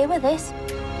get away with this?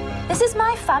 This is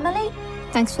my family.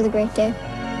 Thanks for the great day.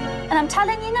 And I'm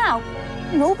telling you now,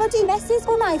 nobody messes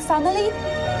with my family.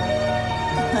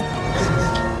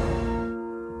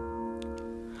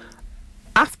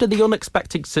 After the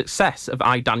unexpected success of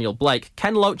I, Daniel Blake,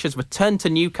 Ken Loach has returned to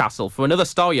Newcastle for another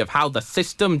story of how the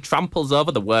system tramples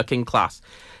over the working class.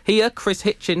 Here, Chris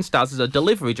Hitchens stars as a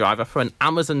delivery driver for an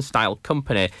Amazon-style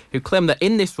company who claim that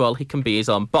in this role he can be his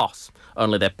own boss.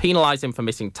 Only they penalise him for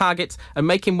missing targets and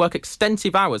make him work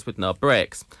extensive hours with no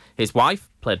breaks. His wife,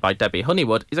 played by Debbie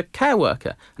Honeywood, is a care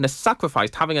worker and has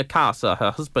sacrificed having a car so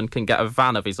her husband can get a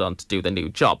van of his own to do the new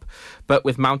job. But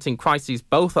with mounting crises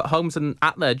both at homes and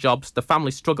at their jobs, the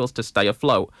family struggles to stay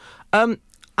afloat.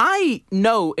 I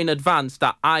know in advance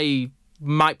that I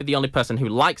might be the only person who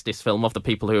likes this film of the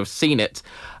people who have seen it.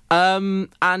 And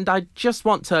I just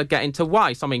want to get into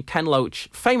why. So, I mean, Ken Loach,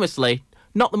 famously,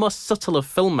 not the most subtle of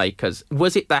filmmakers.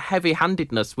 Was it the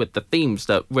heavy-handedness with the themes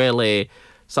that really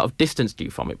sort of distanced you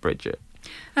from it, Bridget?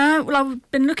 Well,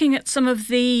 I've been looking at some of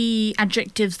the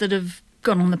adjectives that have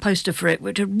gone on the poster for it,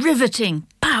 which are riveting,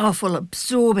 powerful,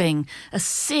 absorbing, a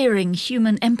searing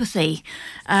human empathy.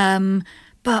 But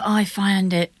I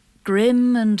find it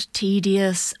grim and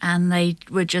tedious, and they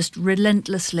were just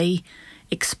relentlessly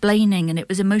explaining, and it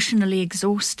was emotionally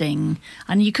exhausting.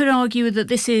 And you could argue that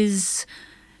this is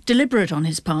deliberate on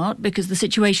his part, because the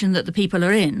situation that the people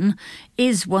are in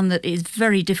is one that is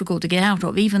very difficult to get out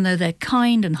of, even though they're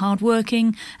kind and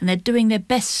hardworking and they're doing their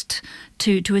best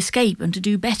to escape and to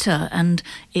do better, and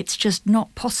it's just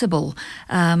not possible.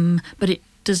 But it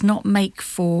does not make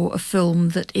for a film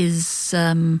that is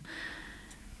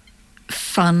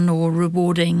fun or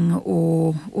rewarding,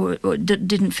 or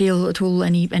didn't feel at all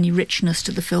any richness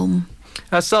to the film.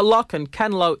 So Lorcan,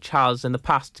 Ken Loach has in the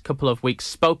past couple of weeks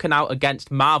spoken out against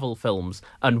Marvel films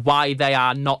and why they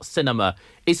are not cinema.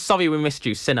 Is Sorry We Missed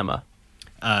You cinema?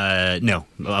 No,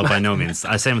 by no means.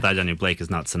 Same with Daniel Blake is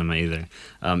not cinema either.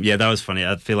 Yeah, that was funny.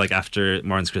 I feel like after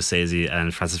Martin Scorsese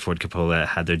and Francis Ford Coppola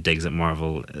had their digs at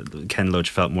Marvel, Ken Loach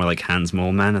felt more like Hans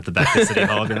Moleman at the back of City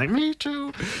Hall being like, me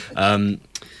too.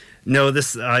 No,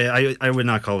 this I would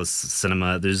not call this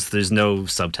cinema. There's no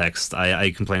subtext. I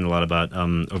complain a lot about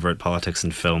overt politics in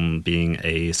film being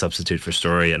a substitute for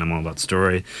story, and I'm all about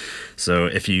story. So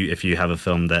if you have a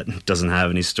film that doesn't have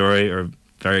any story or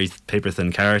very paper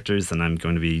thin characters, then I'm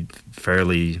going to be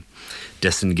fairly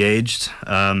disengaged.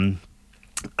 I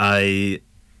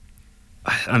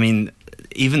mean,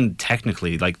 even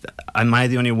technically, like, am I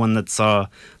the only one that saw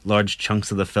large chunks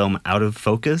of the film out of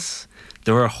focus?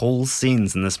 There are whole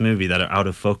scenes in this movie that are out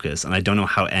of focus, and I don't know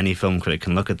how any film critic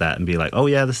can look at that and be like, "Oh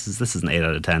yeah, this is an 8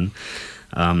 out of 10."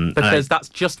 Because that's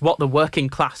just what the working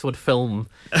class would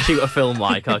shoot a film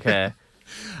like. Okay.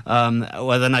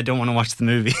 Well, then I don't want to watch the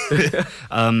movie.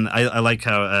 I like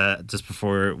how just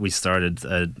before we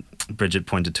started, Bridget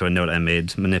pointed to a note I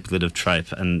made, manipulative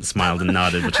tripe, and smiled and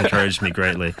nodded, which encouraged me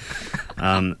greatly.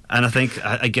 And I think,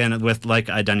 again, with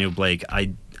Daniel Blake,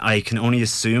 I can only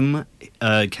assume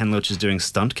Ken Loach is doing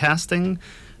stunt casting.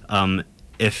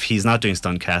 If he's not doing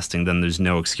stunt casting, then there's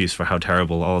no excuse for how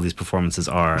terrible all of these performances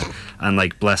are. And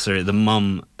like, bless her, the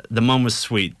mum was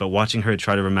sweet, but watching her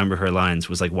try to remember her lines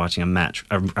was like watching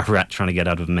a rat trying to get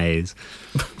out of a maze.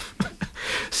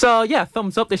 So yeah,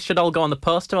 thumbs up. This should all go on the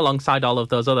poster alongside all of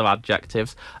those other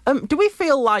adjectives. Do we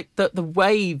feel like that the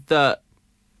way that,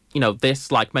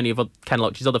 this, like many of Ken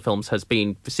Loach's other films, has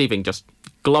been receiving just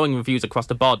glowing reviews across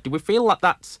the board, do we feel like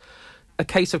that's a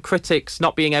case of critics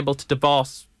not being able to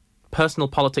divorce personal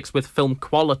politics with film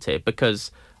quality?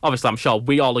 Because obviously I'm sure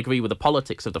we all agree with the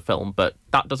politics of the film, but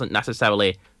that doesn't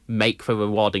necessarily make for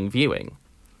rewarding viewing.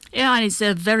 Yeah, and it's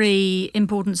a very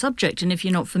important subject, and if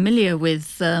you're not familiar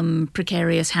with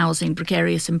precarious housing,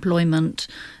 precarious employment,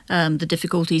 the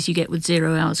difficulties you get with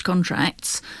 0 hours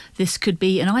contracts, this could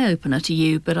be an eye-opener to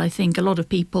you. But I think a lot of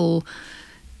people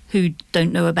who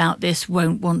don't know about this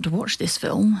won't want to watch this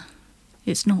film.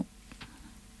 It's not.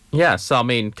 Yeah, so I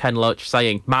mean, Ken Loach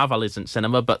saying Marvel isn't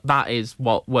cinema, but that is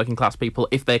what working class people,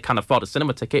 if they can afford a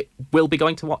cinema ticket, will be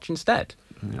going to watch instead.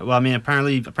 Yeah, well, I mean,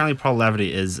 apparently Paul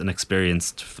Laverty is an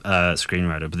experienced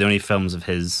screenwriter, but the only films of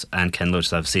his and Ken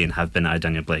Loach that I've seen have been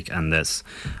Daniel Blake and this.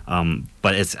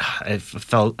 But it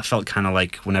felt kind of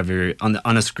like whenever on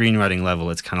a screenwriting level,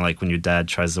 it's kind of like when your dad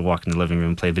tries to walk in the living room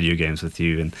and play video games with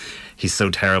you, and he's so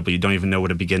terrible you don't even know where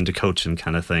to begin to coach him,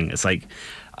 kind of thing. It's like,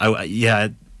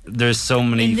 there's so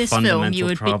many fundamental in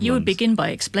this problems. film, you would begin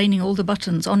by explaining all the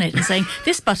buttons on it and saying,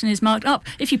 this button is marked up.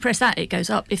 If you press that, it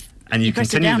goes up. And you press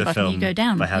the continue down the button, film you go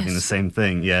down. by having the same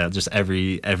thing. Yeah, just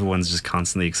everyone's just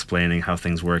constantly explaining how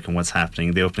things work and what's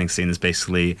happening. The opening scene is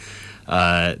basically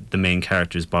the main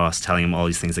character's boss telling him all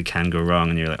these things that can go wrong,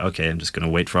 and you're like, okay, I'm just going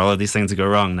to wait for all of these things to go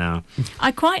wrong now.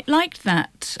 I quite liked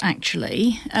that,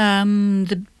 actually.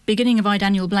 The beginning of I,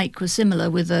 Daniel Blake was similar,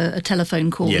 with a telephone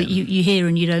call that you hear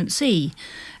and you don't see,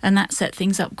 and that set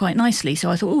things up quite nicely. So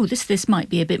I thought, this might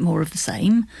be a bit more of the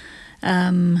same.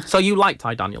 So you liked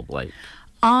I, Daniel Blake?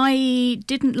 I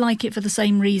didn't like it for the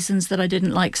same reasons that I didn't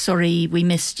like Sorry We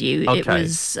Missed You. Okay. It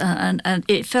was, and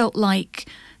it felt like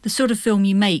the sort of film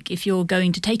you make if you're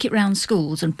going to take it round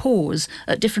schools and pause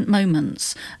at different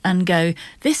moments and go,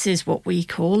 this is what we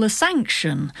call a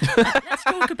sanction. Let's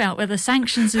talk about whether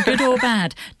sanctions are good or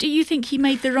bad. Do you think he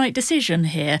made the right decision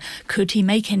here? Could he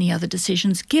make any other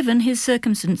decisions given his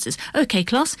circumstances? Okay,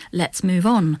 class, let's move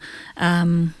on.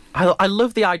 I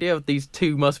love the idea of these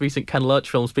two most recent Ken Loach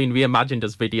films being reimagined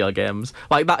as video games.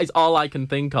 Like, that is all I can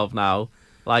think of now.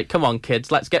 Like, come on,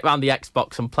 kids, let's get round the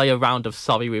Xbox and play a round of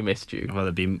Sorry We Missed You. Well,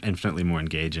 it'd be infinitely more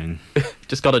engaging.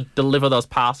 Just got to deliver those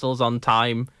parcels on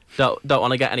time. Don't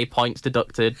want to get any points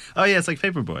deducted. Oh, yeah, it's like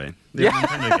Paperboy. The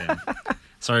Nintendo game.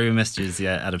 Sorry We Missed You is the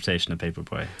adaptation of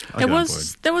Paperboy.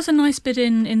 There was a nice bit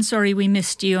in Sorry We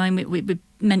Missed You. We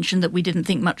mentioned that we didn't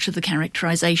think much of the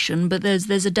characterisation, but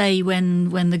there's a day when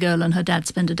the girl and her dad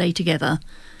spend a day together,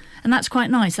 And that's quite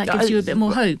nice. That gives you a bit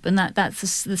more hope. And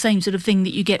that's the same sort of thing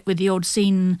that you get with the odd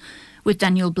scene with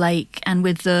Daniel Blake and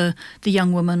with the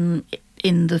young woman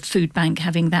in the food bank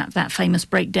having that famous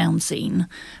breakdown scene.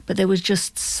 But there was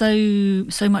just so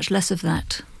much less of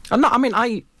that.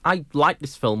 I liked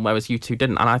this film, whereas you two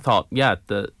didn't. And I thought,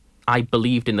 I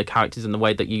believed in the characters in the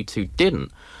way that you two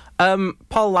didn't.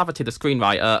 Paul Laverty, the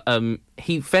screenwriter,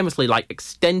 he famously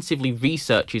extensively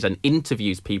researches and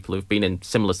interviews people who've been in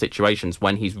similar situations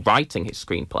when he's writing his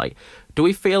screenplay. Do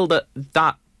we feel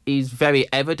that is very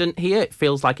evident here? It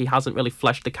feels like he hasn't really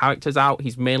fleshed the characters out.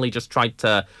 He's mainly just tried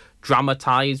to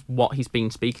dramatise what he's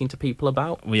been speaking to people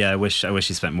about. Well, yeah, I wish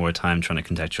he spent more time trying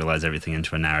to contextualise everything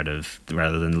into a narrative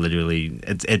rather than literally.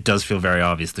 It does feel very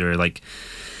obvious. There are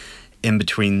in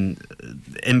between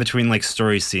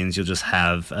story scenes, you'll just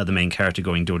have the main character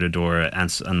going door to door and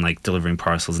delivering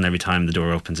parcels, and every time the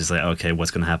door opens, it's like, okay,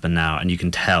 what's going to happen now? And you can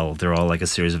tell they're all a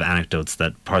series of anecdotes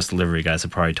that parcel delivery guys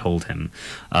have probably told him,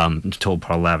 told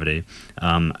Paul Laverty.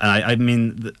 And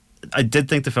I did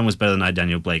think the film was better than I,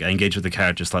 Daniel Blake. I engaged with the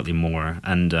character slightly more,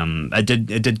 and it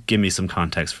did give me some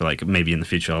context for maybe in the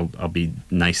future I'll be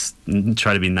nice,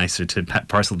 try to be nicer to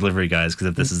parcel delivery guys, because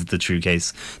if this is the true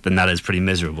case, then that is pretty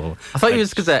miserable. I thought it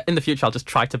was because in the future I'll just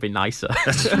try to be nicer.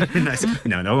 Nice.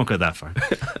 No, I won't go that far.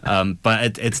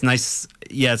 But it's nice.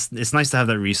 Yeah, it's nice to have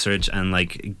that research and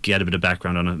get a bit of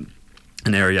background on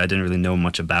an area I didn't really know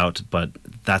much about. But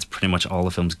that's pretty much all the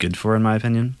film's good for, in my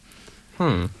opinion.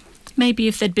 Maybe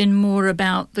if there'd been more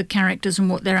about the characters and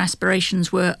what their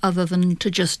aspirations were, other than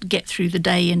to just get through the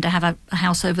day and to have a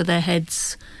house over their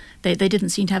heads. They didn't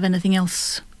seem to have anything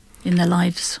else in their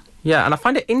lives. Yeah, and I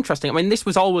find it interesting. I mean, this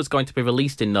was always going to be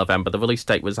released in November. The release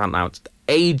date was announced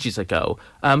ages ago.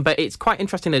 But it's quite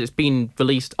interesting that it's been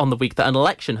released on the week that an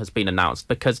election has been announced,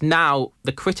 because now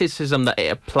the criticism that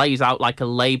it plays out like a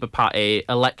Labour Party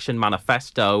election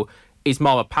manifesto is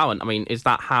more apparent. I mean, is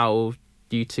that how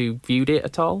you two viewed it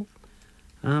at all?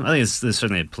 I think there's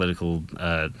certainly a political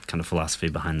kind of philosophy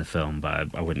behind the film, but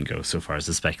I wouldn't go so far as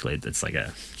to speculate it's like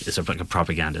a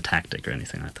propaganda tactic or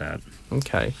anything like that.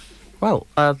 Okay. Well,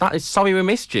 that is Sorry We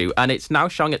Missed You, and it's now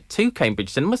showing at 2 Cambridge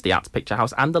cinemas, the Arts Picture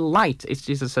House, and The Light. It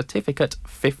is a certificate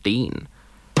 15.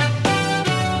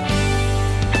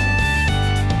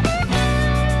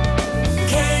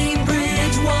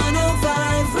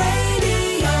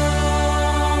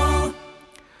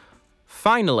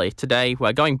 Finally, today,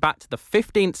 we're going back to the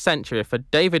 15th century for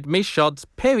David Michaud's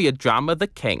period drama, The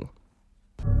King.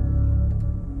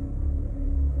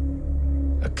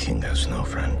 A king has no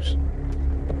friends.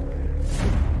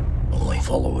 Only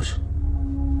followers.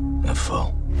 A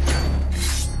foe.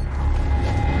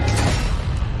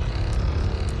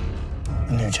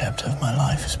 A new chapter of my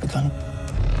life has begun.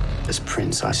 As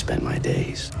prince, I spent my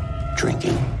days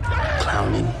drinking,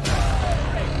 clowning.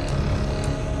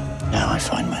 Now I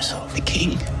find myself the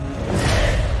king.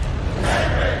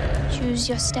 Choose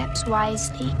your steps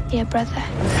wisely, dear brother.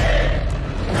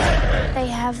 They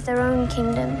have their own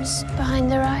kingdoms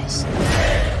behind their eyes.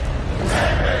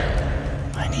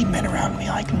 I need men around me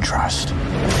I can trust.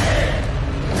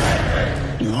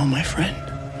 You are my friend.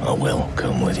 I will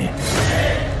come with you.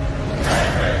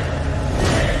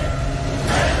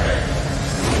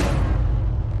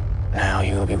 Now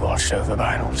you will be watched over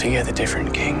by an altogether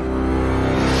different king.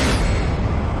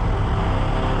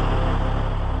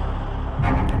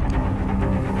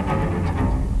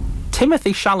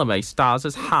 Timothy Chalamet stars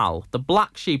as Hal, the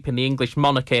black sheep in the English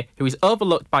monarchy, who is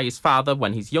overlooked by his father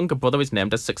when his younger brother is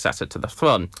named as successor to the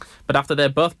throne. But after they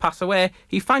both pass away,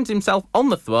 he finds himself on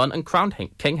the throne and crowned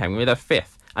King Henry V,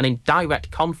 and in direct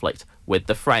conflict with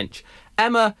the French.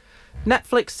 Emma,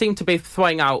 Netflix seem to be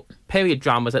throwing out period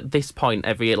dramas at this point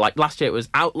every year. Like last year it was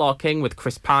Outlaw King with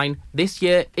Chris Pine. This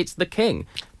year it's The King.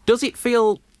 Does it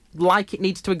feel like it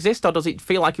needs to exist, or does it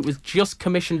feel like it was just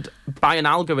commissioned by an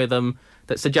algorithm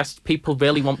that suggests people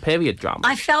really want period drama?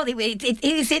 I felt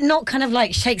is it not kind of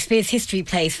like Shakespeare's history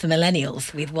plays for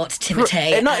millennials with what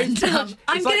Timothée?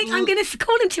 I'm going to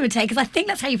call him Timothée because I think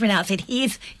that's how you pronounce it.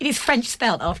 It is French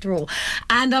spelt after all.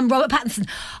 And Robert Pattinson.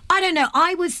 I don't know.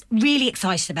 I was really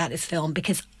excited about this film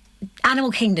because Animal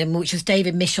Kingdom, which was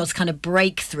David Michaud's kind of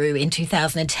breakthrough in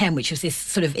 2010, which was this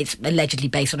sort of, it's allegedly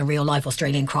based on a real-life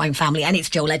Australian crime family, and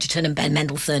it's Joel Edgerton and Ben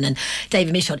Mendelsohn, and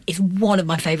David Michaud is one of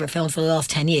my favourite films for the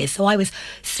last 10 years. So I was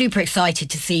super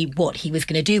excited to see what he was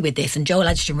going to do with this, and Joel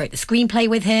Edgerton wrote the screenplay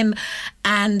with him,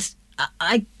 and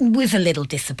I was a little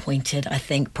disappointed, I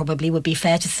think, probably would be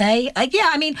fair to say. I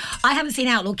haven't seen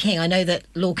Outlaw King. I know that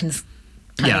Lorcan's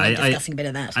discussing a bit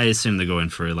of that. I assume they go in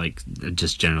for like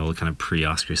just general kind of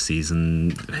pre-Oscar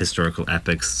season historical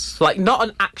epics. Like not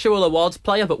an actual awards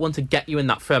player, but one to get you in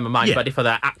that frame of mind, ready for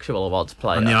their actual awards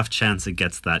player. On the off chance it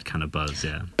gets that kind of buzz,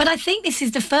 yeah. But I think this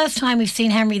is the first time we've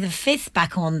seen Henry V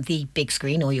back on the big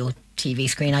screen, or your TV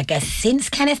screen, I guess, since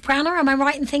Kenneth Branagh. Am I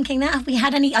right in thinking that? Have we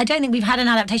had any? I don't think we've had an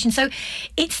adaptation. So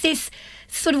it's this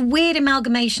sort of weird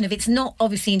amalgamation of, it's not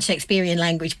obviously in Shakespearean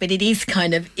language, but it is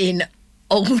kind of in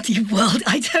oldie world.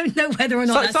 I don't know whether or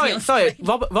not Sorry,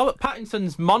 Robert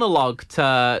Pattinson's monologue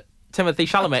to Timothée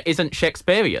Chalamet isn't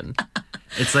Shakespearean.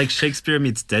 It's like Shakespeare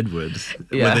meets Deadwood,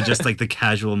 where they're just like the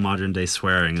casual modern day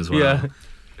swearing as well. Yeah.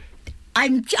 I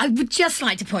would just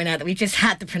like to point out that we've just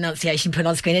had the pronunciation put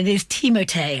on screen. It is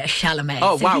Timothée Chalamet.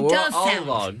 Oh, so wow. It does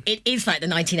sound. It is like the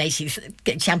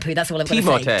 1980s shampoo. That's all I've got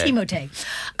to say.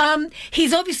 Timothée.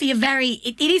 He's obviously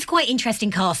it is quite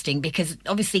interesting casting, because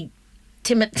obviously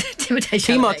Timothée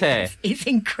Chalamet is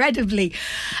incredibly,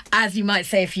 as you might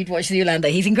say if you'd watched Zoolander,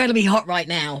 he's incredibly hot right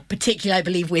now, particularly I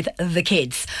believe with the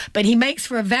kids. But he makes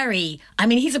for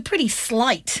he's a pretty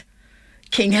slight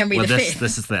King Henry V.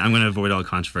 This is I'm going to avoid all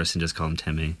controversy and just call him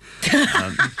Timmy.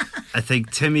 I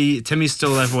think Timmy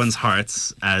stole everyone's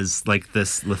hearts as like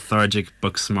this lethargic,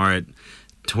 book smart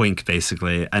twink,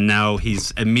 basically, and now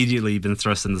he's immediately been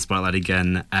thrust in the spotlight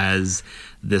again as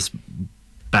this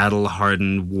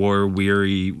battle-hardened,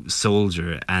 war-weary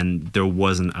soldier, and there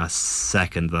wasn't a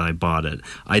second that I bought it.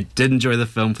 I did enjoy the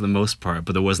film for the most part,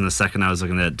 but there wasn't a second I was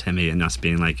looking at Timmy and us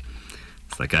being like,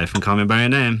 it's that guy from Call Me By Your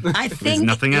Name. I think there's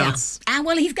nothing else. And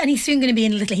he's soon going to be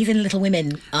in Little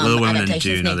Women. Little Women in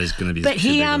June. There's going to be. But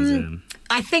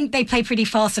I think they play pretty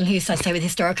fast and loose, I say, with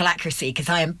historical accuracy, because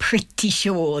I am pretty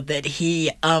sure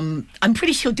that I'm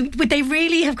pretty sure. Would they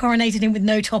really have coronated him with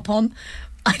no top on?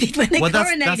 I think when they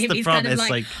coronate him, he's kind of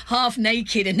like half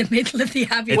naked in the middle of the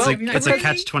abbey. It's a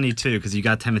catch-22, because you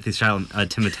got Timothée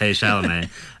Chalamet,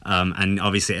 and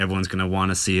obviously everyone's going to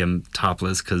want to see him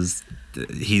topless, because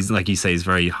he's, like you say, he's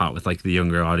very hot with like the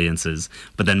younger audiences.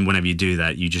 But then whenever you do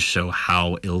that, you just show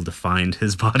how ill-defined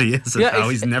his body is, and how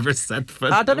he's never set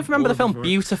foot. I don't know if you remember the film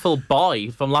Beautiful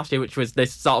Boy from last year, which was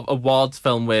this sort of awards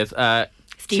film with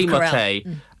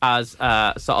Timothée as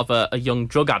sort of a young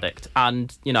drug addict,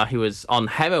 and he was on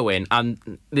heroin,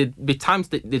 and there'd be times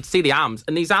that they'd see the arms,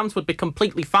 and these arms would be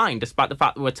completely fine, despite the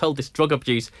fact that we're told this drug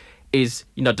abuse is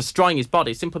destroying his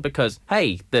body, simply because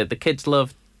the kids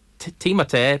love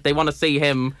Timothée. They want to see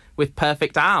him with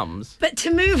perfect arms. But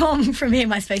to move on from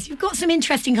him, I suppose you've got some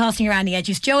interesting casting around the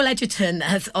edges. Joel Edgerton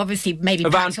has obviously maybe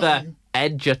around the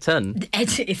Edgerton.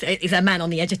 Is a man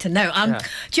on the Edgerton. No,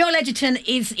 Joel Edgerton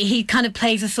he kind of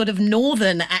plays a sort of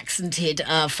northern accented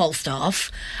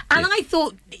Falstaff, and I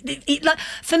thought,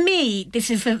 for me,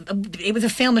 it was a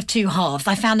film of two halves.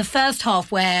 I found the first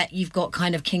half where you've got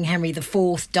kind of King Henry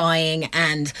IV dying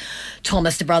and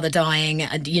Thomas the brother dying,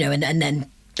 and and then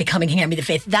becoming King Henry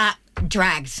V. That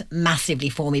dragged massively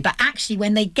for me. But actually,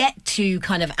 when they get to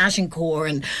kind of Agincourt,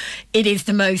 and it is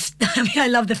the most, I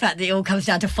love the fact that it all comes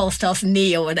down to Falstaff's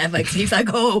knee or whatever, because he's like,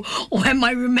 when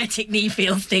my rheumatic knee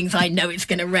feels things, I know it's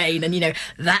going to rain. And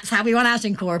that's how we run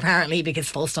Agincourt, apparently, because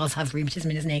Falstaff has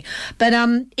rheumatism in his knee. But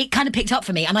it kind of picked up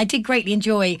for me, and I did greatly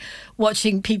enjoy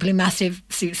watching people in massive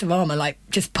suits of armour like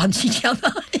just punch each other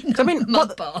in a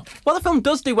mud bath. What the film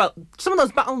does do well, some of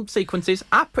those battle sequences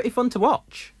are pretty fun to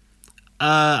watch.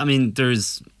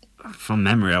 There's, from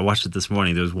memory, I watched it this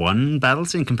morning, there was one battle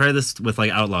scene. Compare this with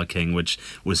like Outlaw King, which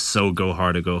was so go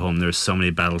hard or go home. There's so many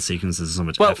battle sequences, so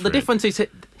much effort. Well, the difference is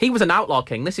he was an outlaw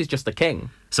king. This is just the king.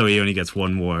 So he only gets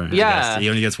one war. I guess. He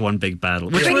only gets one big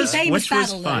battle. Pretty famous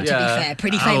battle, though, to be fair.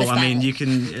 Pretty famous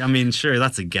battle. Sure,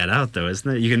 that's a get out, though,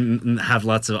 isn't it? You can have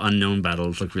lots of unknown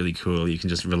battles look really cool. You can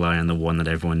just rely on the one that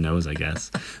everyone knows, I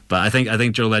guess. But I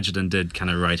think Joel Edgerton did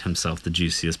kind of write himself the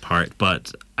juiciest part,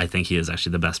 but I think he is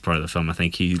actually the best part of the film. I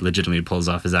think he legitimately pulls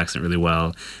off his accent really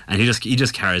well, and he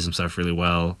just carries himself really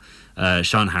well.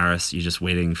 Sean Harris, you're just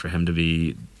waiting for him to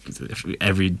be...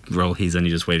 Every role he's in,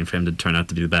 you're just waiting for him to turn out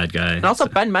to be the bad guy. And also,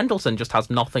 Ben Mendelsohn just has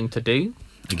nothing to do.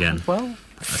 Again. Well,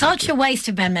 such a waste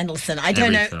of Ben Mendelsohn. Every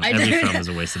film is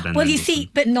a waste of Ben Mendelsohn. Well, you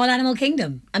see, but not Animal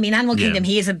Kingdom. I mean, Animal Kingdom,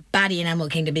 he is a baddie in Animal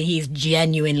Kingdom, but he's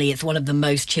genuinely, it's one of the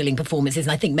most chilling performances.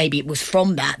 And I think maybe it was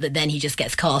from that then he just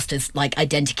gets cast as like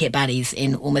identikit baddies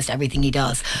in almost everything he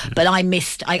does. But I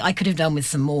could have done with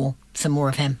some more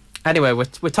of him. Anyway,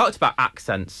 we talked about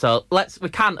accents, so we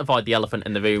can't avoid the elephant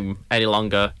in the room any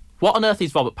longer. What on earth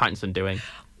is Robert Pattinson doing?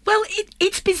 Well,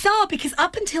 it's bizarre, because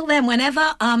up until then,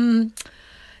 whenever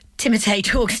Timothée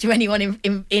talks to anyone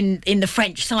in the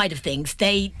French side of things,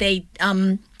 they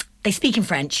they speak in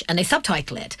French and they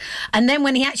subtitle it. And then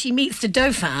when he actually meets the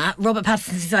Dauphin, Robert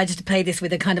Pattinson decided to play this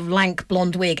with a kind of lank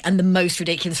blonde wig and the most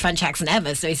ridiculous French accent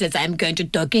ever. So he says, I'm going to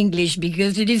talk English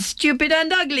because it is stupid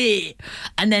and ugly.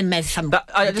 And then there's some...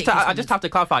 I just have to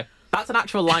clarify. That's an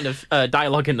actual line of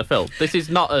dialogue in the film. This is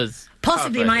not as...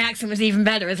 Possibly my accent was even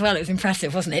better as well. It was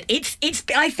impressive, wasn't it? It's.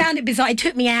 I found it bizarre. It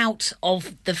took me out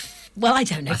of the... Well, I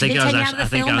don't know. I think I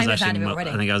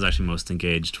was actually most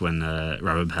engaged when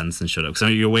Robert Pattinson showed up. So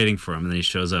you're waiting for him, and then he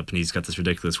shows up, and he's got this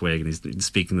ridiculous wig, and he's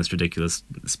speaking in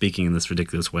this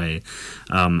ridiculous way.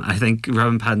 I think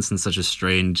Robert Pattinson's such a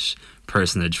strange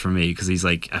personage for me because he's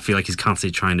like, I feel like he's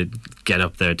constantly trying to get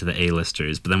up there to the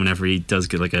A-listers, but then whenever he does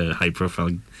get like a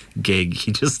high-profile gig,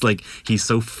 he just like, he's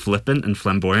so flippant and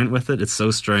flamboyant with it. It's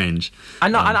so strange.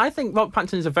 And I think Robert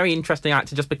Pattinson is a very interesting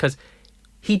actor just because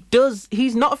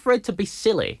he's not afraid to be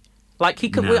silly. Like he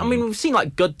can. I mean, we've seen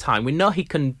like Good Time. We know he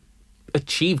can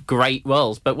achieve great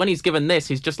roles, but when he's given this,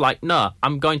 he's just like, no,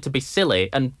 I'm going to be silly.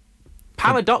 And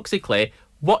paradoxically,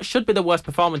 what should be the worst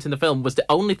performance in the film was the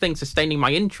only thing sustaining my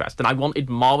interest, and I wanted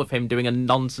more of him doing a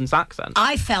nonsense accent.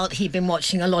 I felt he'd been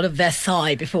watching a lot of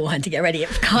Versailles beforehand to get ready. It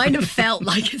kind of felt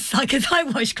like it's like, because I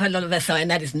watched quite a lot of Versailles,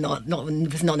 and that is not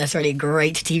necessarily a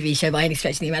great TV show by any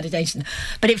stretch of the imagination,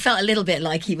 but it felt a little bit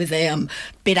like he was a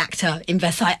bit actor in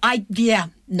Versailles.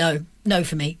 No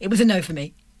for me. It was a no for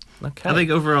me. Okay. I think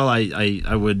overall,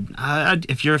 I would.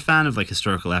 If you're a fan of like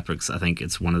historical epics, I think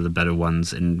it's one of the better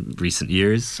ones in recent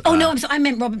years. Oh no, I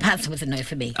meant Robert Pattinson was a no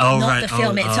for me. Oh, not right. the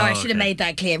film. Sorry, I should have made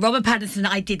that clear. Robert Pattinson,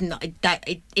 I didn't.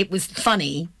 It was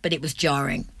funny, but it was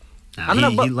jarring. He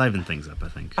livened things up, I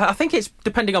think. I think it's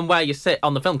depending on where you sit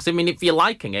on the film. Because I mean, if you're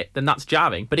liking it, then that's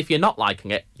jarring. But if you're not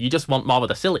liking it, you just want more of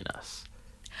the silliness.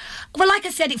 Well, like I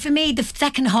said, for me, the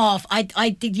second half, I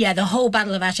did, the whole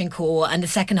Battle of Agincourt and the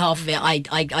second half of it, I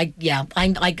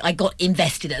got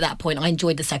invested at that point. I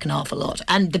enjoyed the second half a lot.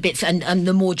 And the bits, and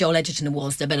the more Joel Edgerton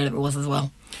was, the better it was as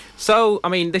well. So, I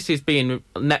mean, this is being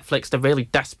Netflix. They're really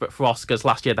desperate for Oscars.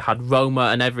 Last year they had Roma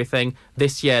and everything.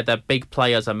 This year their big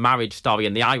players are Marriage Story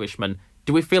and The Irishman.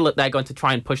 Do we feel that they're going to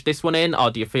try and push this one in, or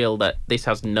do you feel that this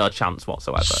has no chance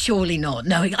whatsoever? Surely not.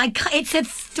 No, it's a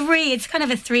 3. It's kind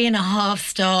of a 3.5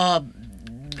 star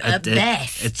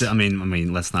best. I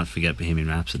mean, let's not forget Bohemian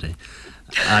Rhapsody.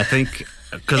 I think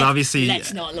because obviously,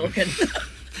 let's not, Lorcan.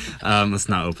 Let's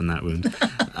not open that wound.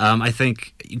 I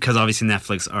think because obviously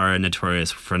Netflix are notorious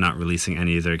for not releasing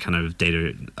any of their kind of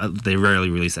data. They rarely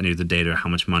release any of the data or how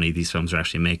much money these films are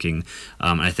actually making.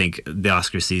 I think the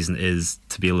Oscar season is,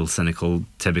 to be a little cynical,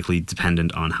 typically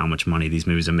dependent on how much money these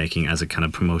movies are making as a kind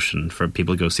of promotion for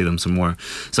people to go see them some more.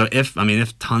 So if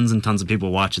tons and tons of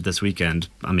people watch it this weekend,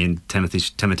 I mean,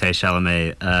 Timothée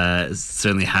Chalamet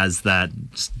certainly has that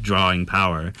drawing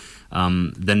power.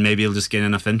 Then maybe he'll just gain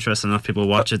enough interest and enough people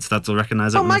watch it so that they'll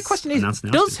recognise it. Well, my question is,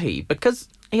 does he? Because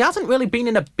he hasn't really been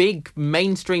in a big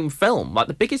mainstream film. Like,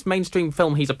 the biggest mainstream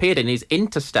film he's appeared in is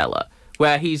Interstellar,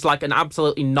 where he's like an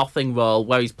absolutely nothing role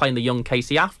where he's playing the young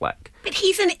Casey Affleck. But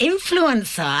he's an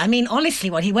influencer. I mean, honestly,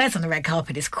 what he wears on the red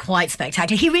carpet is quite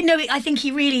spectacular. I think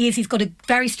he really is. He's got a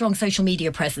very strong social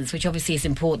media presence, which obviously is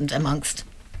important amongst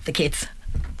the kids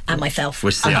and myself.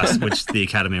 Which the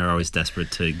Academy are always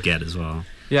desperate to get as well.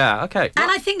 Yeah, okay.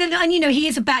 And I think that, he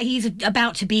is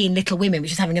about to be in Little Women,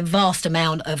 which is having a vast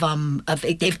amount of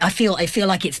I feel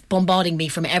like it's bombarding me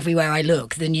from everywhere I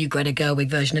look. The new Greta Gerwig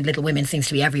version of Little Women seems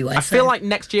to be everywhere. I feel like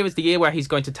next year is the year where he's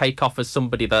going to take off as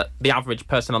somebody that the average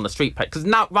person on the street picks.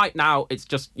 Because right now it's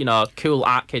just, cool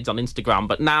art kids on Instagram.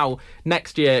 But now,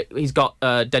 next year, he's got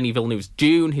Denis Villeneuve's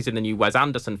Dune. He's in the new Wes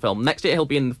Anderson film. Next year he'll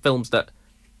be in the films that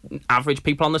average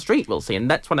people on the street will see, and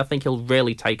that's when I think he'll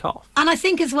really take off. And I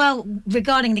think as well,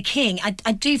 regarding The King,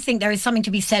 I do think there is something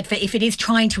to be said for if it is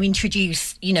trying to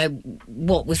introduce,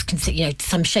 what was considered,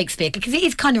 some Shakespeare, because it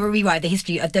is kind of a rewrite of the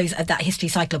history of that history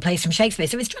cycle of plays from Shakespeare.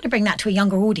 So it's trying to bring that to a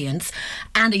younger audience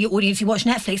and a audience who watch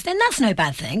Netflix, then that's no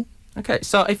bad thing. Okay,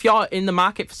 so if you're in the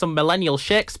market for some millennial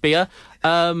Shakespeare,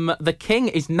 The King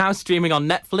is now streaming on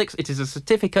Netflix. It is a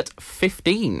certificate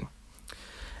 15.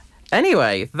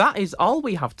 Anyway, that is all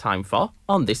we have time for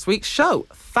on this week's show.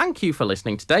 Thank you for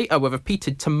listening today. We're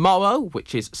repeated tomorrow,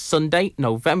 which is Sunday,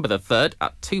 November the 3rd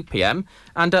at 2 p.m.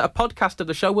 And a podcast of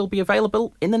the show will be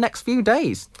available in the next few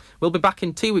days. We'll be back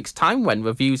in 2 weeks' time when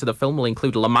reviews of the film will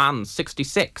include Le Mans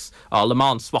 66, or Le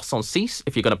Mans 66,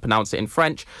 if you're going to pronounce it in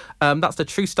French. That's the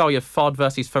true story of Ford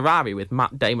versus Ferrari with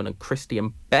Matt Damon and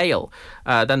Christian Bale.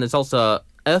 Then there's also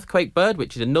Earthquake Bird,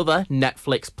 which is another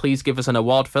Netflix Please Give Us an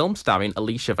Award film starring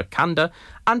Alicia Vikander,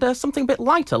 and something a bit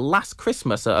lighter, Last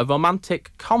Christmas, a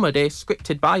romantic comedy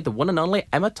scripted by the one and only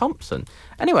Emma Thompson.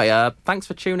 Anyway, thanks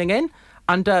for tuning in,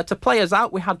 And to play us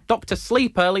out, we had Dr.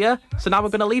 Sleep earlier, so now we're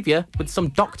going to leave you with some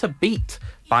Dr. Beat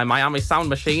by Miami Sound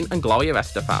Machine and Gloria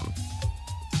Estefan.